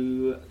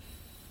go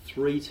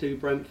 3-2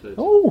 Brentford.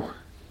 Oh.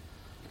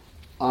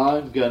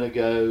 I'm going to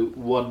go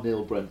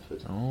 1-0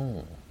 Brentford.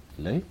 Oh.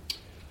 Lou?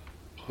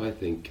 I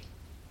think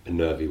a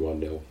nervy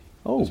 1-0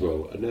 as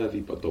well. A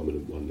nervy but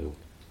dominant 1-0.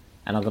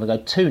 And I'm going to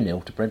go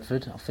 2-0 to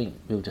Brentford. I think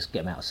we'll just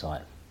get them out of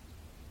sight.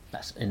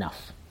 That's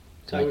enough.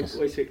 So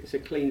it's a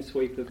clean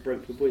sweep of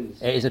Brentford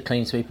wins. It is a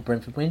clean sweep of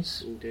Brentford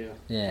wins. Oh dear.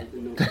 Yeah.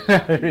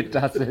 It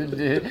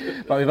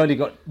doesn't. But we've only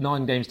got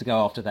 9 games to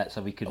go after that,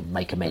 so we can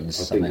make amends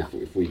somehow. I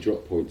think if we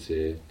drop points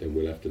here, then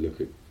we'll have to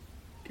look at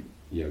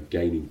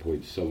gaining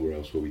points somewhere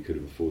else where we could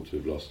have afforded to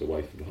have lost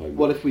away from home.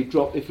 Well, if we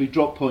drop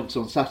points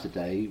on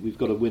Saturday, we've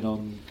got to win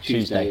on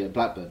Tuesday at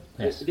Blackburn.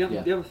 Yes. The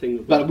other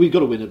thing, but we've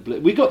got to win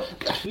we got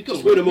to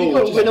win them all.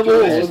 Let's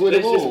just win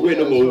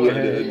them all,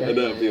 and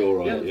that'll be all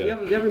right.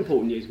 The other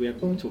important news we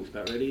haven't talked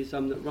about really is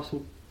that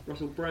Russell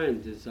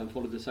Brand has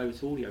followed us over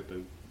to Audio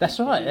Boom. That's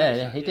right,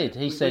 yeah, he did.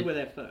 He said, we were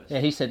there first.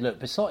 Yeah, he said, look,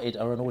 Besotted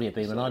are on Audio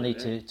Boom, and I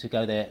need to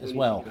go there as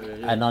well.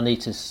 And I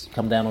need to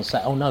come down on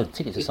Saturday. Oh no,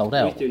 tickets are sold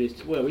out. We do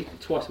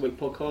twice a week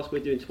podcast.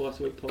 We're doing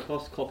twice a week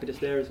podcast. Copied us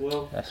there as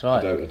well. That's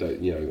right. I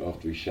don't.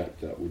 After he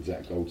shacked up with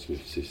Zach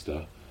Goldsmith's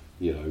sister,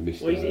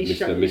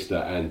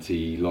 Mr.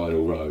 Anti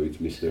Lionel Rhodes,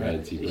 Mr.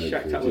 Anti. He's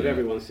shacked up with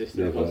everyone's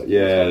sister.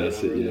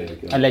 That's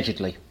it. Yeah.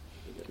 Allegedly.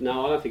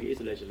 No, I don't think it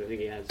is allegedly. I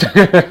think he has.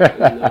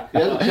 He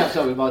hasn't shacked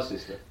up with my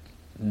sister.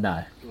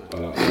 No.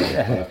 I'll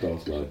have to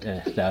ask mine.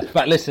 No.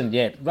 But listen,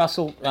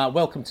 Russell,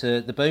 welcome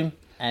to the Boom,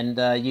 and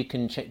you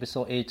can check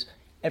Besotted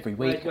every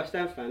week. He's a West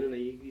Ham fan, isn't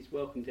he? He's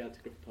welcome down to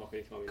Griffith Park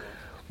anytime he likes.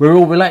 We're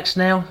all relaxed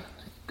now.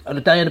 Got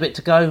a day and a bit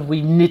to go.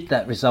 We need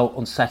that result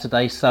on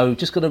Saturday, so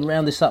just got to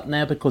round this up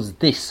now because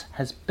this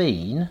has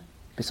been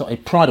a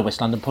Pride of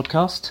West London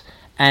podcast.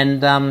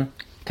 And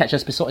catch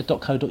us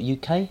besotted.co.uk,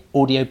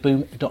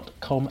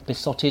 audioboom.com,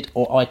 Besotted,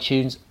 or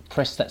iTunes.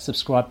 Press that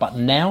subscribe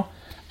button now,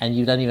 and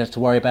you don't even have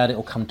to worry about it.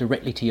 It'll come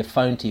directly to your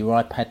phone, to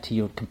your iPad, to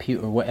your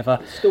computer, or whatever.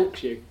 It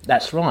stalks you.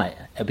 That's right.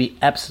 It'll be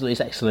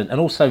absolutely excellent. And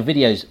also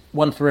videos,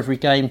 one for every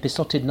game.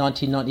 Besotted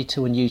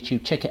 1992 on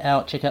YouTube. Check it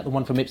out. Check out the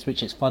one from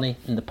Ipswich. It's funny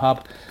in the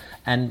pub.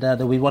 And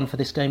there'll be one for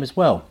this game as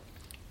well.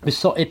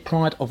 Besotted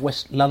Pride of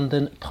West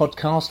London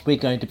podcast. We're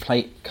going to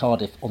play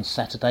Cardiff on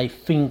Saturday.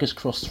 Fingers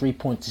crossed, 3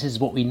 points. This is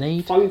what we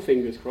need. Phone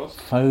fingers crossed.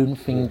 Phone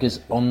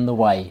fingers on the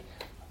way.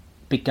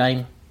 Big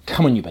game.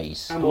 Come on, you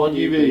bees. Come on,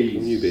 you bees.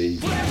 Come on, you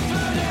bees.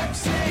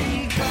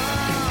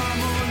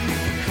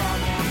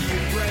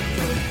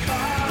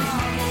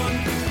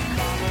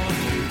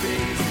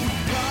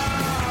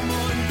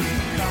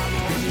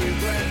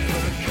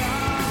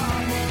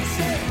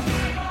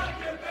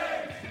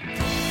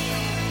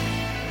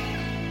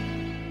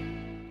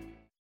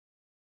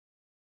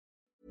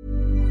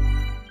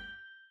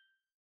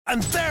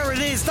 And there it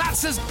is,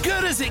 that's as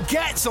good as it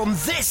gets on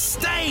this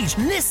stage.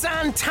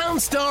 Nissan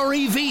Townstar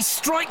EV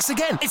strikes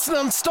again. It's an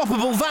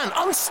unstoppable van,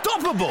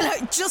 unstoppable.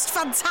 Just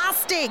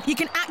fantastic. You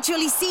can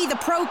actually see the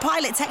Pro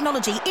Pilot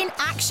technology in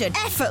action.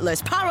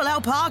 Effortless parallel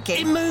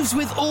parking. It moves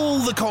with all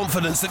the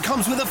confidence that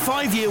comes with a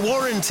 5-year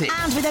warranty.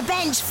 And with a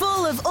bench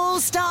full of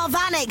all-star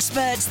van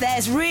experts,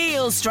 there's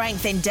real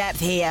strength in depth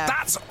here.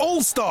 That's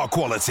all-star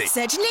quality.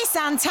 Search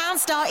Nissan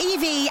Townstar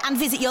EV and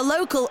visit your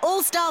local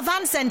all-star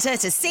van centre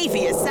to see for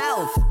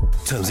yourself.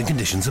 Terms and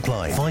conditions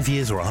apply. 5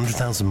 years or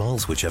 100,000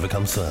 miles, whichever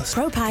comes first.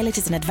 ProPilot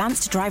is an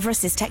advanced driver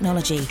assist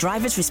technology.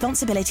 Driver's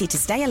responsibility to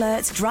stay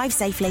alert, drive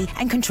safely,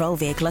 and control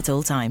vehicle at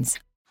all times.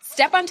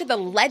 Step onto the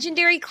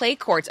legendary clay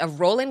courts of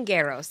Roland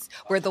Garros,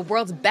 where the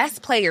world's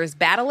best players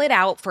battle it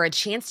out for a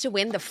chance to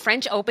win the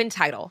French Open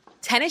title.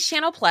 Tennis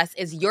Channel Plus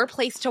is your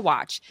place to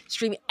watch.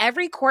 Stream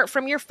every court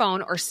from your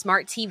phone or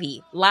smart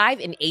TV,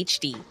 live in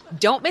HD.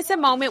 Don't miss a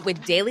moment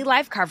with daily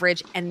live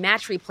coverage and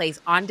match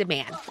replays on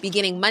demand,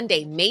 beginning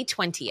Monday, May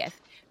 20th.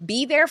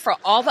 Be there for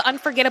all the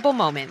unforgettable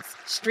moments.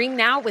 Stream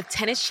now with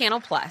Tennis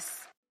Channel Plus.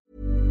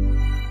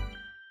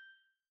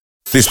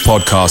 This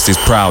podcast is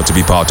proud to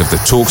be part of the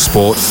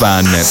TalkSport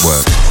Fan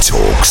Network.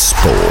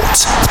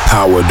 TalkSport.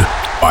 Powered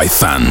by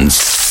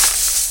fans.